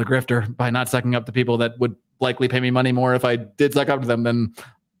called a grifter by not sucking up to people that would likely pay me money more if I did suck up to them, then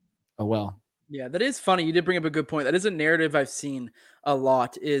oh well. Yeah, that is funny. You did bring up a good point. That is a narrative I've seen a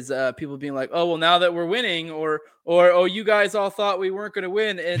lot, is people being like, "Oh, well, now that we're winning," or "Oh, you guys all thought we weren't going to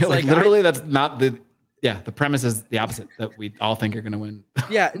win." And it's like literally, that's not the. Yeah, the premise is the opposite, that we all think you're going to win.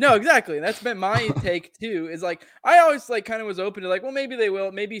 Yeah, no, exactly. That's been my take too. Is like I always like kind of was open to like, well, maybe they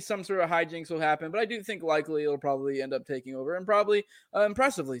will, maybe some sort of hijinks will happen, but I do think likely it'll probably end up taking over, and probably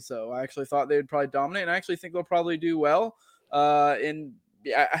impressively so. I actually thought they would probably dominate, and I actually think they'll probably do well. And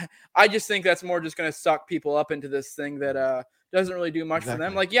yeah, I just think that's more just going to suck people up into this thing that doesn't really do much for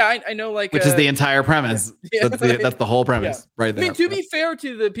them. Like, yeah, I know, like, which is the entire premise. Yeah. That's the whole premise, right there. I mean, to be fair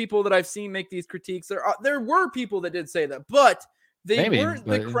to the people that I've seen make these critiques, there were people that did say that, but they weren't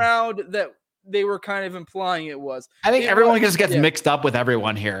the crowd that they were kind of implying it was. I think everyone just gets mixed up with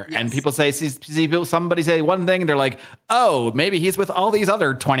everyone here. Yes. And people say, somebody say one thing, and they're like, oh, maybe he's with all these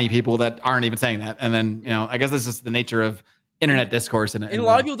other 20 people that aren't even saying that. And then, I guess this is the nature of internet discourse. And a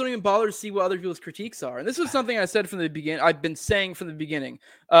lot of people don't even bother to see what other people's critiques are. And this was something I said from the beginning. I've been saying from the beginning.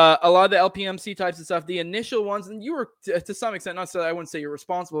 A lot of the LPMC types of stuff, the initial ones, and you were to some extent, not so I wouldn't say you're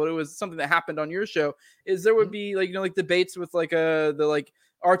responsible, but it was something that happened on your show, is there would be like, like debates with like the like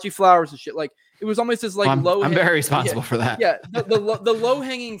Archie Flowers and shit. Like it was almost as like I'm very responsible for that. Yeah. The low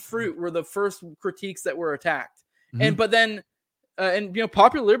hanging fruit were the first critiques that were attacked. Mm-hmm. But then and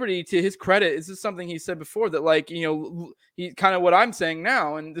Popular Liberty, to his credit, this is something he said before, that like he kind of what I'm saying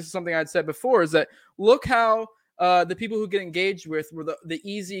now, and this is something I'd said before, is that look how the people who get engaged with were the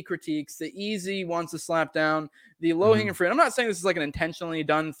easy critiques, the easy ones to slap down, the low hanging fruit. I'm not saying this is like an intentionally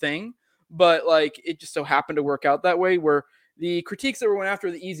done thing, but like it just so happened to work out that way, where the critiques that were went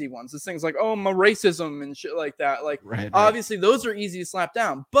after the easy ones, these things like, oh, my racism and shit like that, like obviously those are easy to slap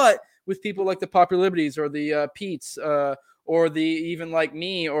down. But with people like the Popular Liberties or the Pete's or the even like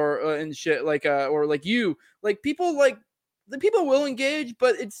me or and shit like or like you, like people, like the people will engage,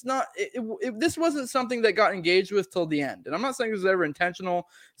 but it's not this wasn't something that got engaged with till the end. And I'm not saying this was ever intentional.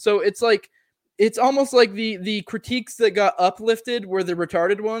 So it's like it's almost like the critiques that got uplifted were the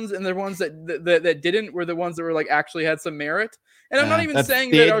retarded ones, and the ones that didn't were the ones that were like actually had some merit. And I'm not even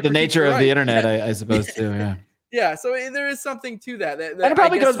saying that the nature of the internet, I suppose too. Yeah. Yeah, so there is something to that. And it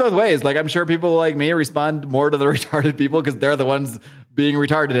probably goes both ways. Like, I'm sure people like me respond more to the retarded people because they're the ones being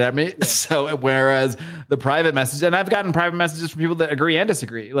retarded at me. Yeah. So whereas the private message, and I've gotten private messages from people that agree and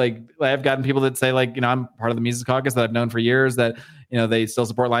disagree. Like I've gotten people that say, like, I'm part of the Mises Caucus that I've known for years, that they still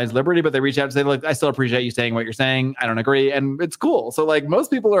support Lions Liberty, but they reach out and say, look, I still appreciate you saying what you're saying. I don't agree. And it's cool. So like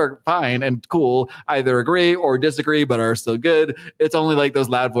most people are fine and cool, either agree or disagree, but are still good. It's only like those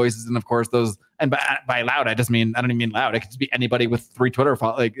loud voices. And of course those, and by loud, I don't even mean loud. It could just be anybody with 3 Twitter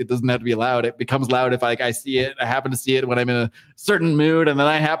followers. Like it doesn't have to be loud. It becomes loud if I see it. I happen to see it when I'm in a certain mood, and then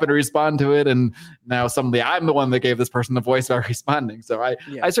I happen to respond to it. And now I'm the one that gave this person the voice by responding. So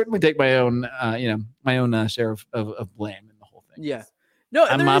I certainly take my own, share of blame. Yeah. No,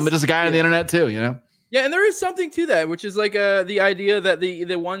 I'm just a guy on the internet too, Yeah, and there is something to that, which is like the idea that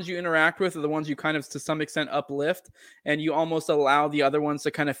the ones you interact with are the ones you kind of to some extent uplift, and you almost allow the other ones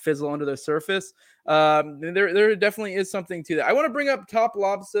to kind of fizzle under the surface. There definitely is something to that. I want to bring up Top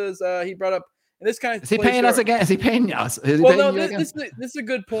Lobsters. He brought up, and this kind of is he paying us again? Is he paying us? This is a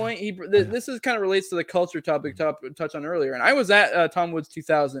good point. This is kind of relates to the culture topic touched on earlier. And I was at Tom Woods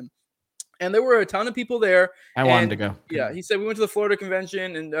 2000. And there were a ton of people there. I wanted to go. Yeah, he said we went to the Florida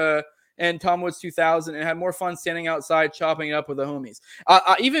convention and Tom Woods 2000 and had more fun standing outside chopping it up with the homies.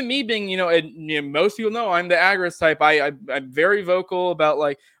 Even me being, most people know I'm the agorist type. I'm very vocal about,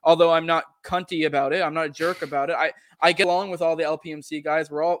 like, although I'm not cunty about it, I'm not a jerk about it. I get along with all the LPMC guys.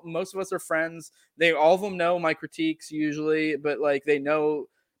 Most of us are friends. All of them know my critiques usually, but like they know.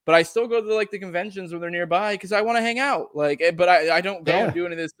 But I still go to like the conventions when they're nearby because I want to hang out. Like, but I don't go and do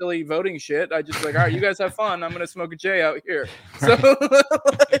any of this silly voting shit. I just like, all right, you guys have fun. I'm gonna smoke a J out here. So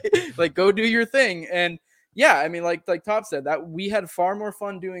like go do your thing. And yeah, I mean, like Top said, that we had far more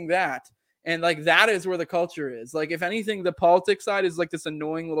fun doing that. And like that is where the culture is. Like, if anything, the politics side is like this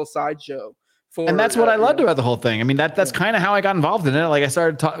annoying little sideshow. And that's what I loved about the whole thing. I mean, that's kind of how I got involved in it. Like I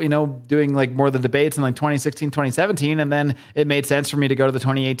started, doing like more of the debates in like 2016, 2017. And then it made sense for me to go to the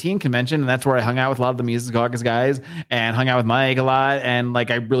 2018 convention. And that's where I hung out with a lot of the Mises Caucus guys and hung out with Mike a lot. And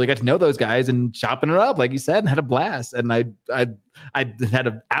like, I really got to know those guys and chopping it up, like you said, and had a blast. And I had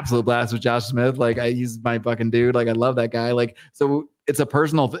an absolute blast with Josh Smith. Like he's my fucking dude. Like I love that guy. Like, so it's a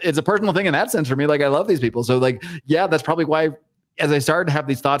personal thing in that sense for me. Like I love these people. So like, yeah, that's probably why, as I started to have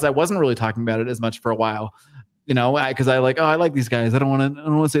these thoughts, I wasn't really talking about it as much for a while, because I like these guys. I don't want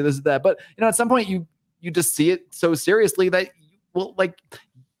to say this or that, but at some point you just see it so seriously that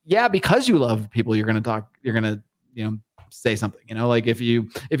because you love people, you're going to talk, you're going to, say something. Like if you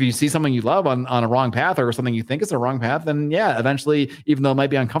see something you love on a wrong path or something you think is a wrong path, then yeah, eventually, even though it might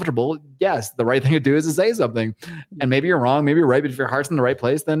be uncomfortable, yes, the right thing to do is to say something. And maybe you're wrong, maybe you're right, but if your heart's in the right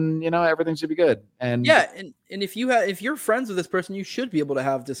place, then everything should be good. And yeah, and if you're friends with this person, you should be able to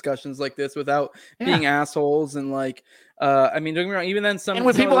have discussions like this without being assholes and like. Don't get me wrong. Even then, and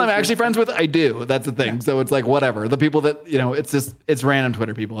with people I'm actually friends with, I do. That's the thing. Yeah. So it's like whatever. The people that it's random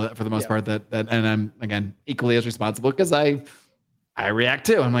Twitter people for the most part that, and I'm again equally as responsible because I react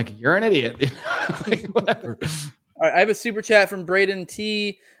too. I'm like, you're an idiot. Like, whatever. All right, I have a super chat from Braden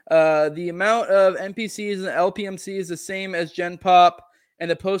T. The amount of NPCs and LPMC is the same as Gen Pop,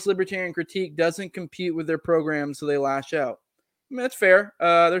 and the post-libertarian critique doesn't compute with their program, so they lash out. I mean, that's fair.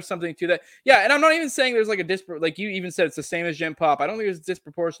 There's something to that. Yeah, and I'm not even saying there's like like you even said it's the same as Gen Pop. I don't think there's a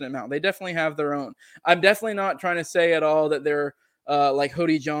disproportionate amount. They definitely have their own. I'm definitely not trying to say at all that they're like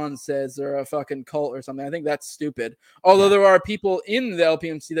Hody John says they're a fucking cult or something. I think that's stupid. Although there are people in the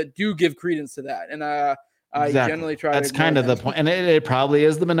LPMC that do give credence to that. And I generally try that's kind of the point. And it probably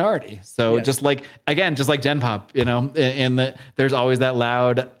is the minority. So just like Gen Pop, there's always that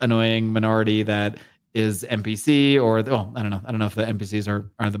loud, annoying minority that is NPC or I don't know if the NPCs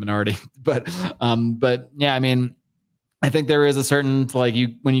are the minority, but yeah, I mean, I think there is a certain when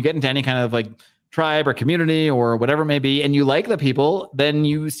you get into any kind of like tribe or community or whatever it may be, and you like the people, then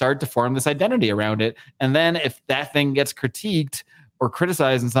you start to form this identity around it. And then if that thing gets critiqued or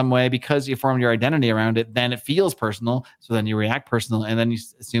criticized in some way because you formed your identity around it, then it feels personal. So then you react personal, and then you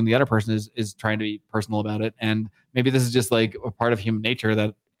assume the other person is trying to be personal about it. And maybe this is just like a part of human nature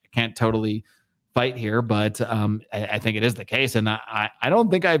that can't totally fight here, but I think it is the case. And I don't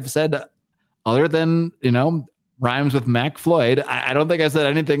think I've said, other than rhymes with Mac Floyd, I don't think I said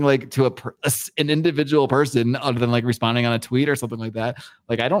anything like to an individual person other than like responding on a tweet or something like that.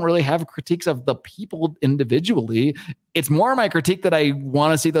 Like I don't really have critiques of the people individually. It's more my critique that I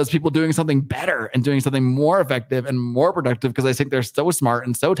want to see those people doing something better and doing something more effective and more productive, because I think they're so smart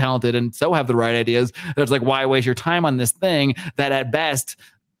and so talented and so have the right ideas. That's like, why waste your time on this thing that at best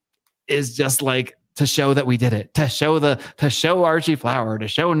is just like to show that we did it, to show Archie Flower, to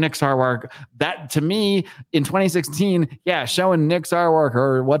show Nick Sarwark. That to me in 2016, yeah, showing Nick Sarwark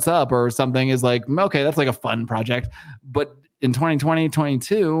or what's up or something is like, okay, that's like a fun project. But in 2020,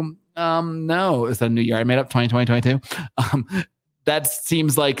 22, no, it's a new year. I made up 2020, 22. That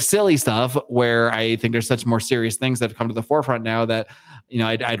seems like silly stuff where I think there's such more serious things that have come to the forefront now that,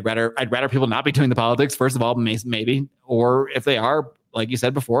 I'd rather people not be doing the politics, first of all, maybe, or if they are, like you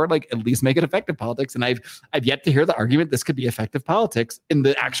said before, like at least make it effective politics. And I've yet to hear the argument this could be effective politics in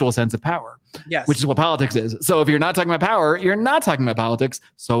the actual sense of power, yes, which is what politics is. So if you're not talking about power, you're not talking about politics.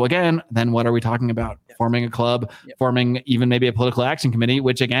 So again, then what are we talking about? Yep. Forming a club, forming even maybe a political action committee,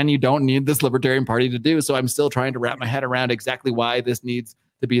 which again, you don't need this Libertarian Party to do. So I'm still trying to wrap my head around exactly why this needs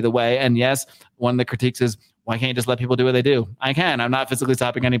to be the way. And yes, one of the critiques is, why can't you just let people do what they do? I can. I'm not physically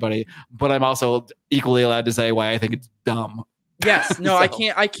stopping anybody, but I'm also equally allowed to say why I think it's dumb. Yes. No, so.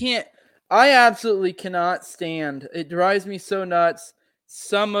 I can't. I absolutely cannot stand. It drives me so nuts.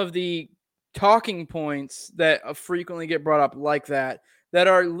 Some of the talking points that frequently get brought up like that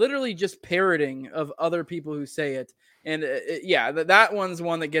are literally just parroting of other people who say it. And that one's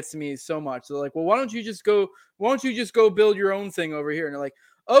one that gets to me so much. They're like, well, why don't you just go build your own thing over here? And they're like,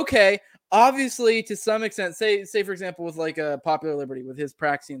 okay, obviously to some extent, say for example, with like a Popular Liberty with his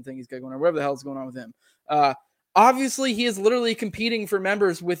Praxian thing he's got going on, whatever the hell's going on with him. Obviously he is literally competing for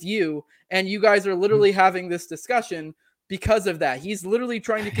members with you, and you guys are literally having this discussion because of that. He's literally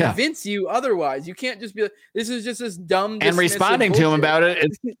trying to convince you otherwise. You can't just be like, this is just this dumb and responding bullshit to him about it.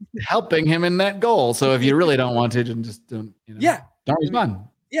 It's helping him in that goal. So if you really don't want to, then just don't respond.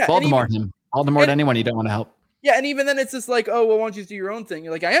 Yeah. Voldemort him. Voldemort anyone you don't want to help. Yeah. And even then it's just like, oh, well, why don't you do your own thing?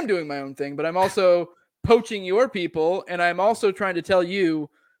 You're like, I am doing my own thing, but I'm also poaching your people. And I'm also trying to tell you,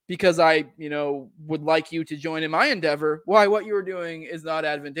 because I, would like you to join in my endeavor, why what you were doing is not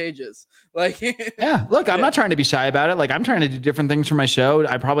advantageous. Like, yeah, look, I'm not trying to be shy about it. Like, I'm trying to do different things for my show.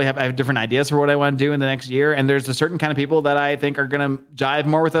 I have different ideas for what I want to do in the next year. And there's a certain kind of people that I think are going to jive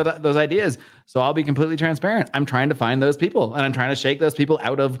more with those ideas. So I'll be completely transparent. I'm trying to find those people, and I'm trying to shake those people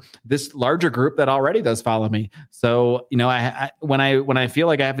out of this larger group that already does follow me. So, when I feel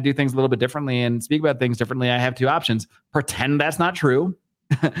like I have to do things a little bit differently and speak about things differently, I have two options: pretend that's not true,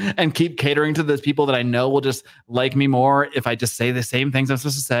 and keep catering to those people that I know will just like me more if I just say the same things I'm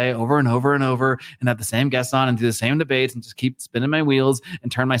supposed to say over and over and over and have the same guests on and do the same debates and just keep spinning my wheels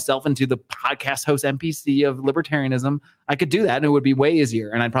and turn myself into the podcast host NPC of libertarianism. I could do that and it would be way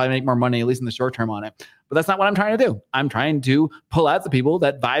easier and I'd probably make more money, at least in the short term on it. But that's not what I'm trying to do. I'm trying to pull out the people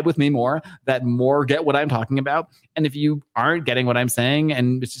that vibe with me more, that more get what I'm talking about. And if you aren't getting what I'm saying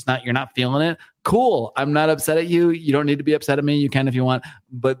and it's just not, you're not feeling it, cool. I'm not upset at you. You don't need to be upset at me. You can if you want,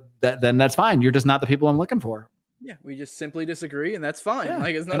 but then that's fine. You're just not the people I'm looking for. Yeah, we just simply disagree, and that's fine. Yeah.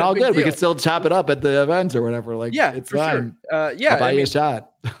 Like it's not and all good. Deal. We could still chop it up at the events or whatever. Like, yeah, it's for fine. Sure. Yeah, I'll buy you a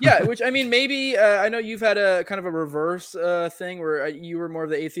shot. Yeah, which I mean, maybe I know you've had a kind of a reverse thing where you were more of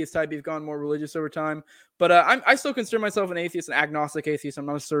the atheist type. You've gone more religious over time, but I still consider myself an atheist, an agnostic atheist. I'm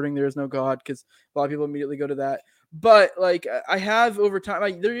not asserting there is no God because a lot of people immediately go to that. But like I have over time,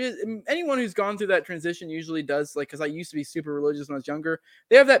 like there is anyone who's gone through that transition usually does, like, because I used to be super religious when I was younger.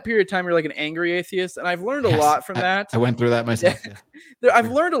 They have that period of time where you're like an angry atheist, and I've learned a lot from that. I went through that myself. Yeah.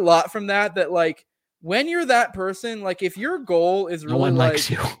 I've learned a lot from that. That like when you're that person, like if your goal is really no one like, likes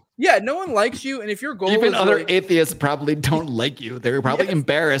you. Yeah, no one likes you, and if your goal even is other like, atheists probably don't like you. They're probably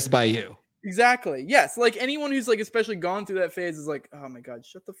embarrassed by you. Exactly. Yes. Like anyone who's like especially gone through that phase is like, oh my God,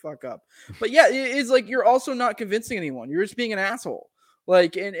 shut the fuck up. But yeah, it's like you're also not convincing anyone. You're just being an asshole.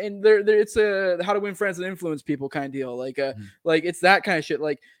 Like and there it's a how to win friends and influence people kind of deal. Like like it's that kind of shit.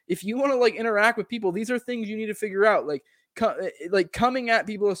 Like if you want to like interact with people, these are things you need to figure out. Like coming at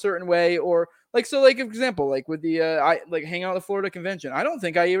people a certain way, or like so like for example, like with the I like hang out at the Florida convention. I don't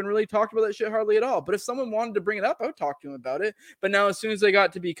think I even really talked about that shit hardly at all. But if someone wanted to bring it up, I would talk to them about it. But now as soon as they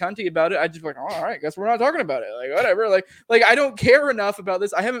got to be cunty about it, I just like, oh, all right, guess we're not talking about it. Like whatever. Like I don't care enough about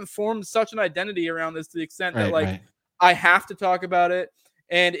this. I haven't formed such an identity around this to the extent that like I have to talk about it.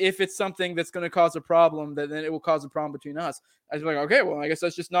 And if it's something that's going to cause a problem, then it will cause a problem between us. I was like, okay, well, I guess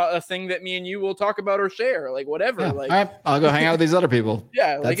that's just not a thing that me and you will talk about or share, like whatever. Yeah. Like, all right, I'll go hang out with these other people.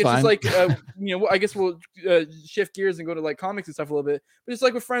 Yeah, that's like it's fine. just like I guess we'll shift gears and go to like comics and stuff a little bit. But it's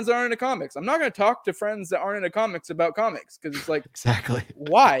like with friends that aren't into comics. I'm not going to talk to friends that aren't into comics about comics because it's like exactly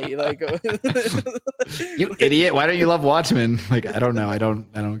why, like you idiot. Why don't you love Watchmen? Like I don't know. I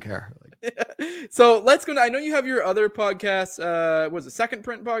don't care. So let's go. I know you have your other podcast. Was it Second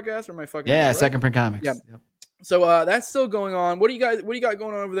Print podcast or my fucking right? Second Print Comics. Yeah. Yep. So that's still going on. What do you got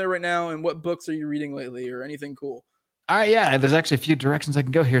going on over there right now? And what books are you reading lately or anything cool? All right. Yeah. There's actually a few directions I can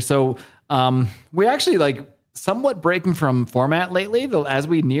go here. So we actually like somewhat breaking from format lately. As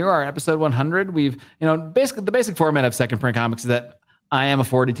we near our episode 100, we've, basically the basic format of Second Print Comics is that I am a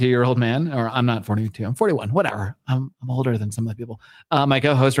 42-year-old man, or I'm not 42. I'm 41. Whatever. I'm older than some of the people. My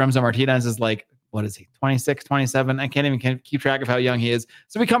co-host Remzo Martinez is like, what is he? 26, 27. I can't even keep track of how young he is.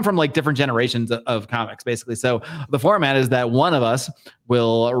 So we come from like different generations of comics, basically. So the format is that one of us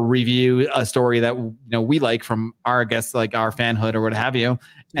will review a story that we like from our guests, like our fanhood or what have you.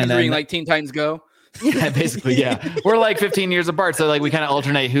 And then reading like Teen Titans Go. Yeah, basically. Yeah, we're like 15 years apart, so like we kind of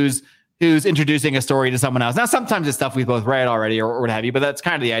alternate who's introducing a story to someone else. Now, sometimes it's stuff we've both read already or what have you, but that's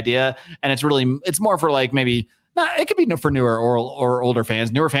kind of the idea. And it's more for like maybe, it could be for newer or older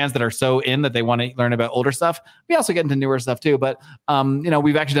fans, newer fans that are so in that they want to learn about older stuff. We also get into newer stuff too. But,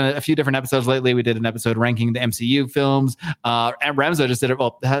 we've actually done a few different episodes lately. We did an episode ranking the MCU films. And Remzo just did it.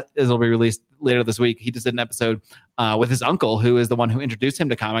 Well, it'll be released later this week. He just did an episode with his uncle, who is the one who introduced him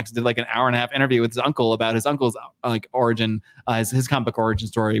to comics. Did like an hour-and-a-half interview with his uncle about his uncle's like origin, his comic book origin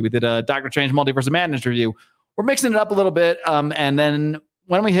story. We did a Doctor Strange Multiverse of Madness review. We're mixing it up a little bit, and then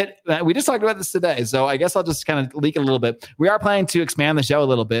when we hit, we just talked about this today, so I guess I'll just kind of leak it a little bit. We are planning to expand the show a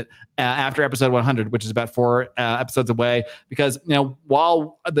little bit after episode 100, which is about 4 episodes away, because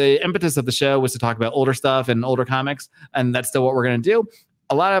while the impetus of the show was to talk about older stuff and older comics, and that's still what we're going to do,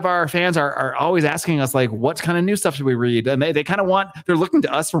 a lot of our fans are always asking us, like, what kind of new stuff should we read? And they kind of they're looking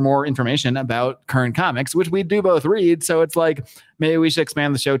to us for more information about current comics, which we do both read. So it's like, maybe we should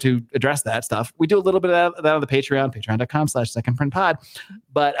expand the show to address that stuff. We do a little bit of that on the Patreon, patreon.com/secondprintpod.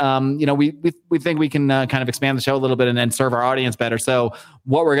 But, we think we can kind of expand the show a little bit and then serve our audience better. So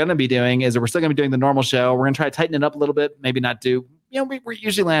what we're going to be doing is we're still going to be doing the normal show. We're going to try to tighten it up a little bit, maybe not do, we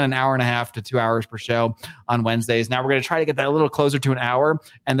usually land an hour and a half to 2 hours per show on Wednesdays. Now we're going to try to get that a little closer to an hour.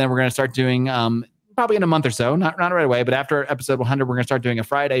 And then we're going to start doing, probably in a month or so, not right away, but after episode 100, we're going to start doing a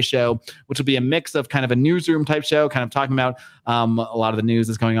Friday show, which will be a mix of kind of a newsroom type show, kind of talking about a lot of the news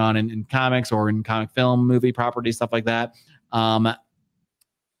that's going on in comics or in comic film, movie properties, stuff like that.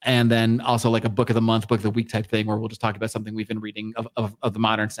 And then also like a book of the month, book of the week type thing, where we'll just talk about something we've been reading of the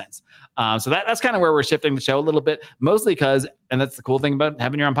modern sense. So that's kind of where we're shifting the show a little bit, mostly because, and that's the cool thing about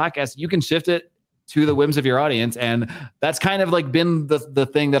having your own podcast, you can shift it to the whims of your audience. And that's kind of like been the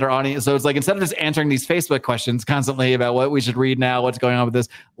thing that our audience. So it's like, instead of just answering these Facebook questions constantly about what we should read now, what's going on with this,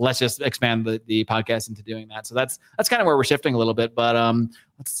 let's just expand the podcast into doing that. So that's kind of where we're shifting a little bit. But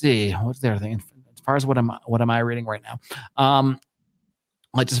let's see, what's the other thing as far as what am I reading right now?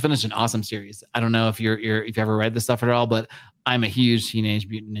 I just finished an awesome series. I don't know if you've ever read this stuff at all, but I'm a huge Teenage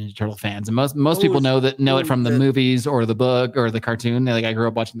Mutant Ninja Turtle fan. And most people know it from the movies or the book or the cartoon. Like, I grew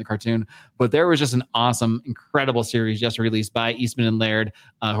up watching the cartoon, but there was just an awesome, incredible series just released by Eastman and Laird,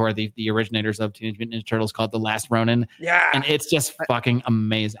 who are the originators of Teenage Mutant Ninja Turtles, called The Last Ronin. Yeah. And it's just fucking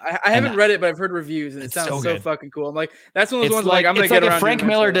amazing. I haven't read it, but I've heard reviews, and it sounds so fucking cool. I'm like, that's one of those ones like I'm going to get around. It's like if Frank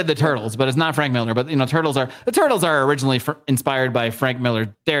Miller did the Turtles, but it's not Frank Miller. But, Turtles are originally inspired by Frank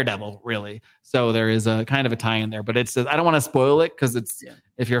Miller Daredevil, really. So there is a kind of a tie in there, but I don't want to spoil it, because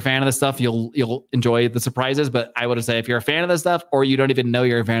if you're a fan of this stuff, you'll enjoy the surprises. But I would say, if you're a fan of this stuff, or you don't even know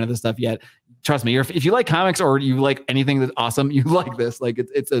you're a fan of this stuff yet, trust me, if you like comics or you like anything that's awesome, you like this. Like,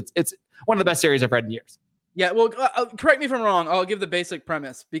 it's one of the best series I've read in years. Yeah, well, correct me if I'm wrong. I'll give the basic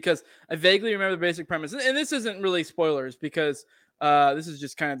premise, because I vaguely remember the basic premise, and this isn't really spoilers, because this is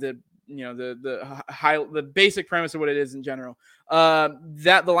just kind of the basic premise of what it is in general.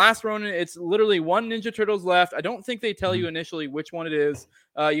 That the Last Ronin, it's literally one Ninja Turtles left. I don't think they tell you initially which one it is.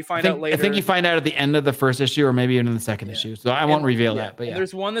 You find out later. I think you find out at the end of the first issue, or maybe even in the second issue. So I won't reveal that. But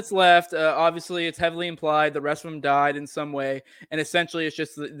there's one that's left. Obviously, it's heavily implied the rest of them died in some way, and essentially, it's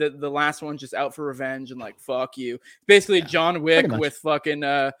just the last one's just out for revenge and like, fuck you. Basically, John Wick with fucking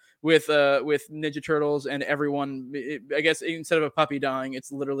with Ninja Turtles and everyone. I guess instead of a puppy dying, it's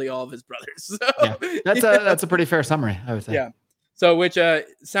literally all of his brothers. So, that's a pretty fair summary, I would say. Yeah. So, which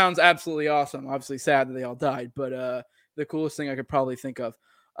sounds absolutely awesome. Obviously, sad that they all died, but the coolest thing I could probably think of.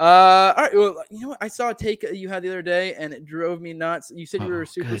 All right. Well, you know what? I saw a take you had the other day, and it drove me nuts. You said you were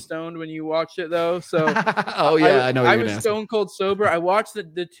super stoned when you watched it, though. So, I know. I was stone cold sober. I watched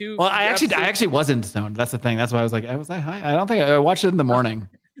the two. Well, I actually wasn't stoned. That's the thing. That's why I was like, I don't think I watched it in the morning,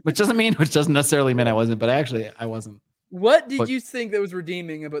 which doesn't necessarily mean I wasn't, but I wasn't. What did you think that was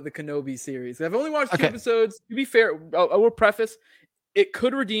redeeming about the Kenobi series? I've only watched 2 episodes. To be fair, I will preface, it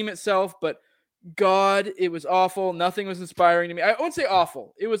could redeem itself, but God, it was awful. Nothing was inspiring to me. I won't say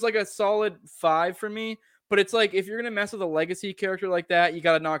awful. It was like a solid 5 for me, but it's like, if you're going to mess with a legacy character like that, you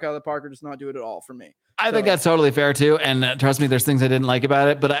got to knock out of the park or just not do it at all for me. I think that's totally fair too. And trust me, there's things I didn't like about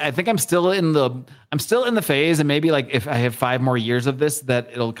it, but I think I'm still in the phase, and maybe like if I have 5 more years of this, that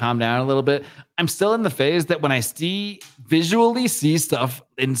it'll calm down a little bit. I'm still in the phase that when I visually see stuff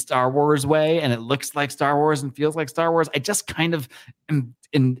in Star Wars way, and it looks like Star Wars and feels like Star Wars, I just kind of am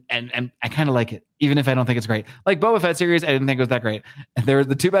and I kind of like it, even if I don't think it's great. Like Boba Fett series, I didn't think it was that great. And there were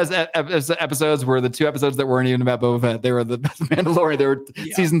the 2 best episodes were the 2 episodes that weren't even about Boba Fett. They were the best Mandalorian. They were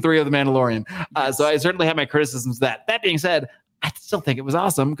season 3 of the Mandalorian. So I certainly have my criticisms of that. That being said, I still think it was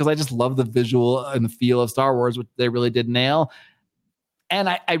awesome, because I just love the visual and the feel of Star Wars, which they really did nail. And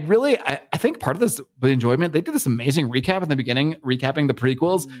I think part of this enjoyment, they did this amazing recap in the beginning, recapping the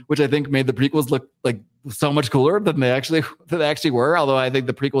prequels, which I think made the prequels look like so much cooler than they actually were. Although I think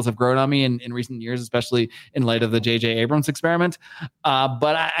the prequels have grown on me in recent years, especially in light of the J.J. Abrams experiment.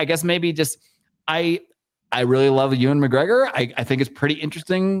 But I guess maybe just I really love Ewan McGregor. I think it's pretty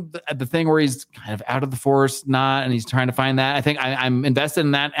interesting, the thing where he's kind of out of the Force, and he's trying to find that. I think I'm invested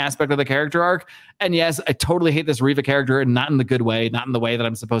in that aspect of the character arc. And yes, I totally hate this Reva character, and not in the good way, not in the way that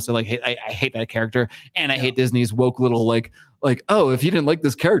I'm supposed to like hate. I hate that character, and I hate Disney's woke little like, oh, if you didn't like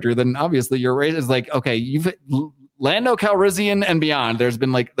this character, then obviously you're racist. It's like, okay, you've Lando Calrissian and beyond. There's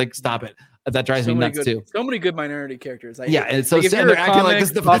been like stop it. That drives me nuts too. So many good minority characters. It's so sad. They're acting like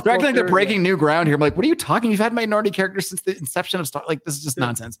this. They're acting like they're breaking new ground here. I'm like, what are you talking? You've had minority characters since the inception of Star. Like, this is just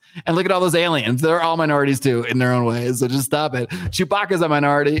nonsense. And look at all those aliens. They're all minorities too in their own ways. So just stop it. Chewbacca's a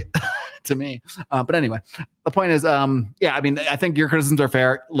minority to me. But anyway, the point is, I mean, I think your criticisms are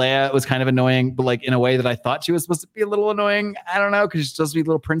fair. Leia was kind of annoying, but like in a way that I thought she was supposed to be a little annoying. I don't know, because she's supposed to be a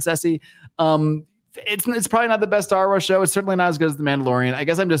little princessy. It's probably not the best Star Wars show. It's certainly not as good as The Mandalorian. I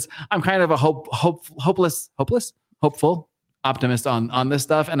guess I'm kind of a hopeful optimist on this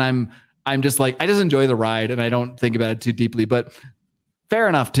stuff. And I'm just like, I just enjoy the ride, and I don't think about it too deeply, but fair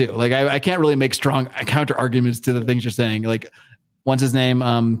enough too. Like I can't really make strong counter arguments to the things you're saying. Like, what's his name?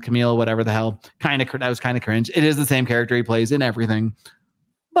 Camille, whatever the hell. That was kind of cringe. It is the same character he plays in everything.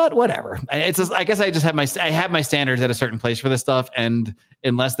 But whatever. It's just, I guess I just have my standards at a certain place for this stuff, and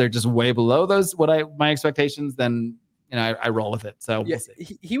unless they're just way below my expectations, then I roll with it. So yeah, we'll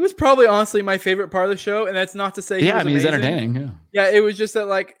see. he was probably honestly my favorite part of the show, and that's not to say I mean, he's entertaining. Yeah, it was just that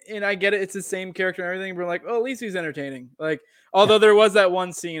like, and I get it, it's the same character and everything, but like, oh, at least he's entertaining. Like, although there was that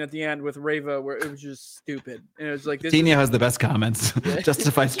one scene at the end with Reva where it was just stupid, and it was like, Tino has the best comments.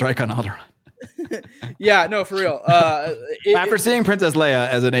 Justified strike on Alderaan. Yeah, no, for real. After seeing Princess Leia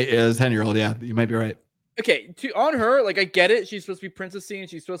as an 10-year-old, yeah, you might be right. Okay, on her, like I get it. She's supposed to be princessy and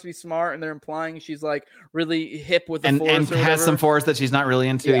she's supposed to be smart, and they're implying she's like really hip with the force and has some force that she's not really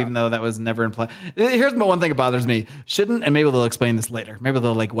into, even though that was never in play. Here's one thing that bothers me. Shouldn't, and maybe they'll explain this later. Maybe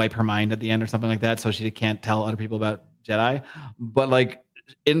they'll like wipe her mind at the end or something like that, so she can't tell other people about Jedi. But like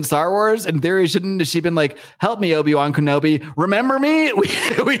in Star Wars, in theory, shouldn't she been like, "Help me, Obi-Wan Kenobi. Remember me? We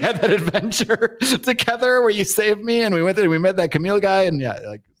had that adventure together where you saved me, and we went there and we met that Camille guy, and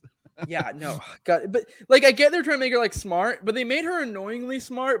yeah, no, God, but like I get they're trying to make her like smart, but they made her annoyingly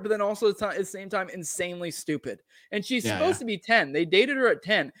smart, but then also at the same time insanely stupid. And she's supposed to be 10. They dated her at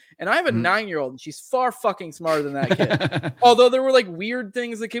 10, and I have a 9-year-old, and she's far fucking smarter than that kid. Although there were like weird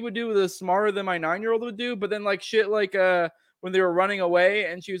things the kid would do that smarter than my 9-year-old would do, but then like shit like when they were running away,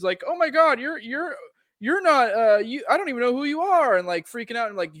 and she was like, "Oh my God, you're not I don't even know who you are," and like freaking out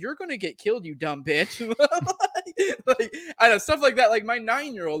and like, "You're gonna get killed, you dumb bitch." like I know stuff like that. Like my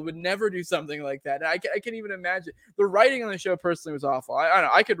 9-year-old would never do something like that. I can't even imagine. The writing on the show personally was awful. I don't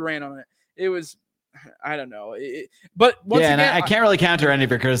know. I could rant on it. It was, I don't know. But once again, and I can't really counter any of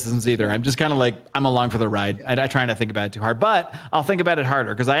your criticisms either. I'm just kind of like, I'm along for the ride. I try not to think about it too hard, but I'll think about it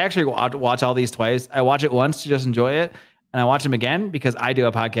harder because I actually watch all these twice. I watch it once to just enjoy it. And I watch them again because I do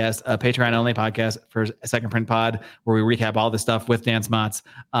a podcast, a Patreon-only podcast for Second Print Pod, where we recap all this stuff with Dan Smots,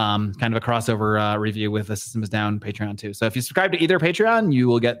 kind of a crossover review with the System is Down Patreon too. So if you subscribe to either Patreon, you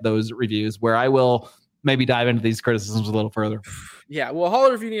will get those reviews where I will maybe dive into these criticisms a little further. Yeah, well,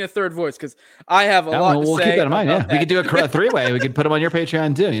 holler if you need a third voice because I have a lot to say. We'll keep that in mind. Yeah, we could do a three-way. We could put them on your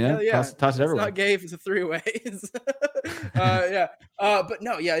Patreon too. Toss it everywhere. It's not gay if it's a three-way. But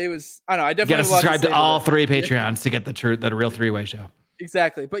no, yeah, it was. I don't know. I definitely got to subscribe to all 3 Patreons to get the real three-way show.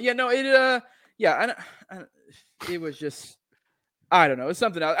 Exactly, but yeah, no, it. It was just. I don't know. It's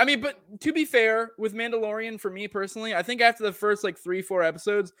something else. I mean, but to be fair, with Mandalorian, for me personally, I think after the first like 3-4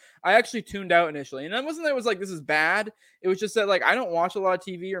 episodes, I actually tuned out initially. And it wasn't that it was like, this is bad. It was just that like, I don't watch a lot of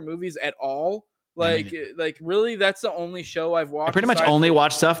TV or movies at all. Like really, that's the only show I've watched. I pretty much only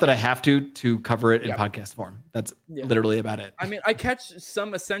watch stuff that I have to cover it in podcast form. That's literally about it. I mean, I catch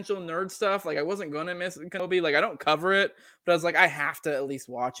some essential nerd stuff. Like I wasn't going to miss Kenobi. Like I don't cover it, but I was like, I have to at least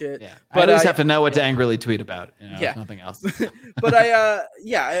watch it. Yeah. But I at least have to know what to angrily tweet about. Nothing else. But I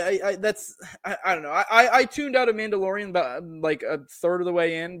don't know. I tuned out of Mandalorian about like a third of the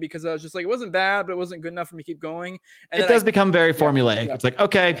way in because I was just like, it wasn't bad, but it wasn't good enough for me to keep going. And it does become very formulaic. It's like,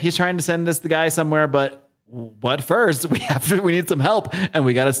 okay, he's trying to send the guy somewhere, but first we need some help, and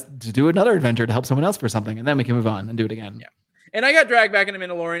we got to do another adventure to help someone else for something, and then we can move on and do it again. Yeah. And I got dragged back into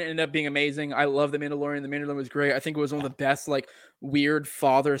Mandalorian. It ended up being amazing. I love the Mandalorian. The Mandalorian was great. I think it was one of the best, like, weird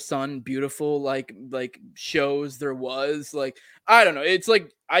father-son, beautiful, like shows there was. Like, I don't know. It's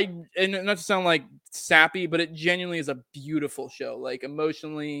like, and not to sound like sappy, but it genuinely is a beautiful show. Like,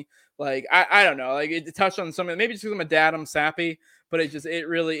 emotionally, like, I don't know. Like, it touched on something. Maybe just because I'm a dad, I'm sappy. But it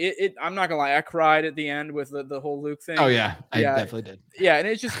really, I'm not gonna lie, I cried at the end with the whole Luke thing. Oh yeah, I definitely did. Yeah, and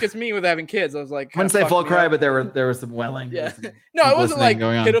it's just because me with having kids, I was like, I wouldn't say full cry, but there was some welling. Yeah, no, it wasn't like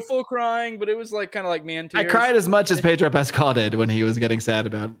pitiful crying, but it was like kind of like man tears. I cried as much as Pedro Pascal did when he was getting sad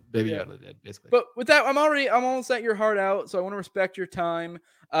about Baby Yoda did, basically. But with that, I'm almost at your heart out, so I want to respect your time.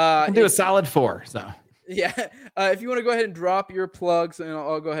 I'll do a solid 4. So yeah, if you want to go ahead and drop your plugs, and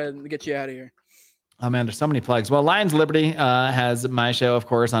I'll go ahead and get you out of here. Oh man, there's so many plugs. Well, Lions Liberty has my show, of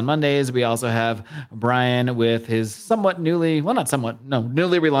course, on Mondays. We also have Brian with his newly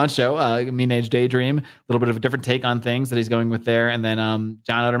relaunched show, Mean Age Daydream. A little bit of a different take on things that he's going with there. And then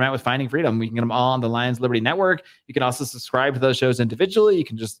John Odermatt with Finding Freedom. We can get them all on the Lions Liberty Network. You can also subscribe to those shows individually. You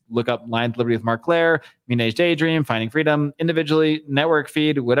can just look up Lions Liberty with Mark Claire, Mean Age Daydream, Finding Freedom, individually, network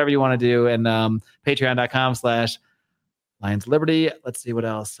feed, whatever you want to do. And patreon.com/Lions Liberty. Let's see what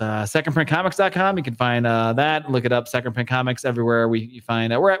else. Secondprintcomics.com. You can find that. Look it up. Second Print Comics everywhere. You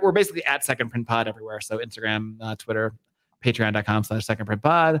find we're basically at Second Print Pod everywhere. So Instagram, Twitter,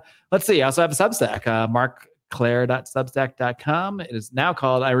 patreon.com/secondprintpod. Let's see. I also have a Substack, markclaire.substack.com. It is now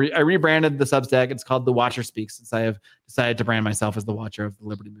called, I rebranded the Substack. It's called The Watcher Speaks, since I have decided to brand myself as the Watcher of the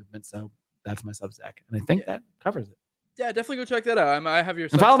Liberty Movement. So that's my Substack. And I think that covers it. Yeah, definitely go check that out. I have your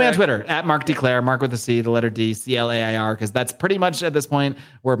and follow me on Twitter at Mark D. Claire, Mark with a C, the letter D, CLAIR, because that's pretty much at this point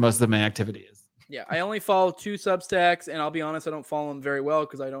where most of my activity is. Yeah, I only follow 2 Substacks, and I'll be honest, I don't follow them very well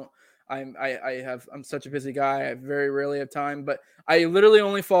because I I'm such a busy guy. I very rarely have time, but I literally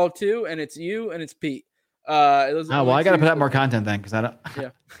only follow 2, and it's you and it's Pete. I got to put out more content then,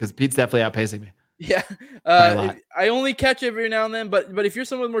 because Pete's definitely outpacing me. Yeah. I only catch every now and then, but if you're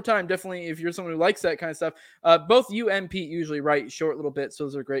someone with more time, definitely, if you're someone who likes that kind of stuff, both you and Pete usually write short little bits. So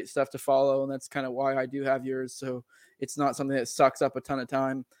those are great stuff to follow. And that's kind of why I do have yours. So it's not something that sucks up a ton of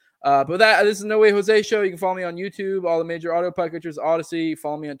time. But this is No Way Jose Show. You can follow me on YouTube, all the major auto podcatchers, Odyssey.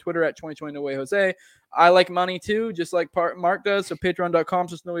 Follow me on Twitter at 2020 No Way Jose. I like money too, just like Mark does. So patreon.com,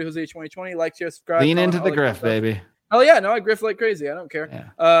 just No Way Jose 2020. Like, share, subscribe. Lean into the grift, baby. Oh yeah, no, I grift like crazy. I don't care. Yeah.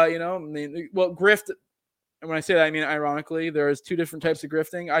 Grift. And when I say that, I mean ironically. There's 2 different types of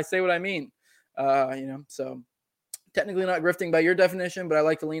grifting. I say what I mean. So technically not grifting by your definition, but I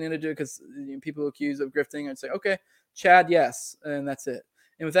like to lean into it because people accuse of grifting. I'd say, okay, Chad, yes, and that's it.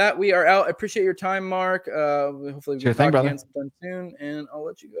 And with that, we are out. I appreciate your time, Mark. Hopefully we'll talk again sometime soon, and I'll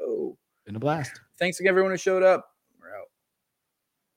let you go. Been a blast. Thanks to everyone who showed up.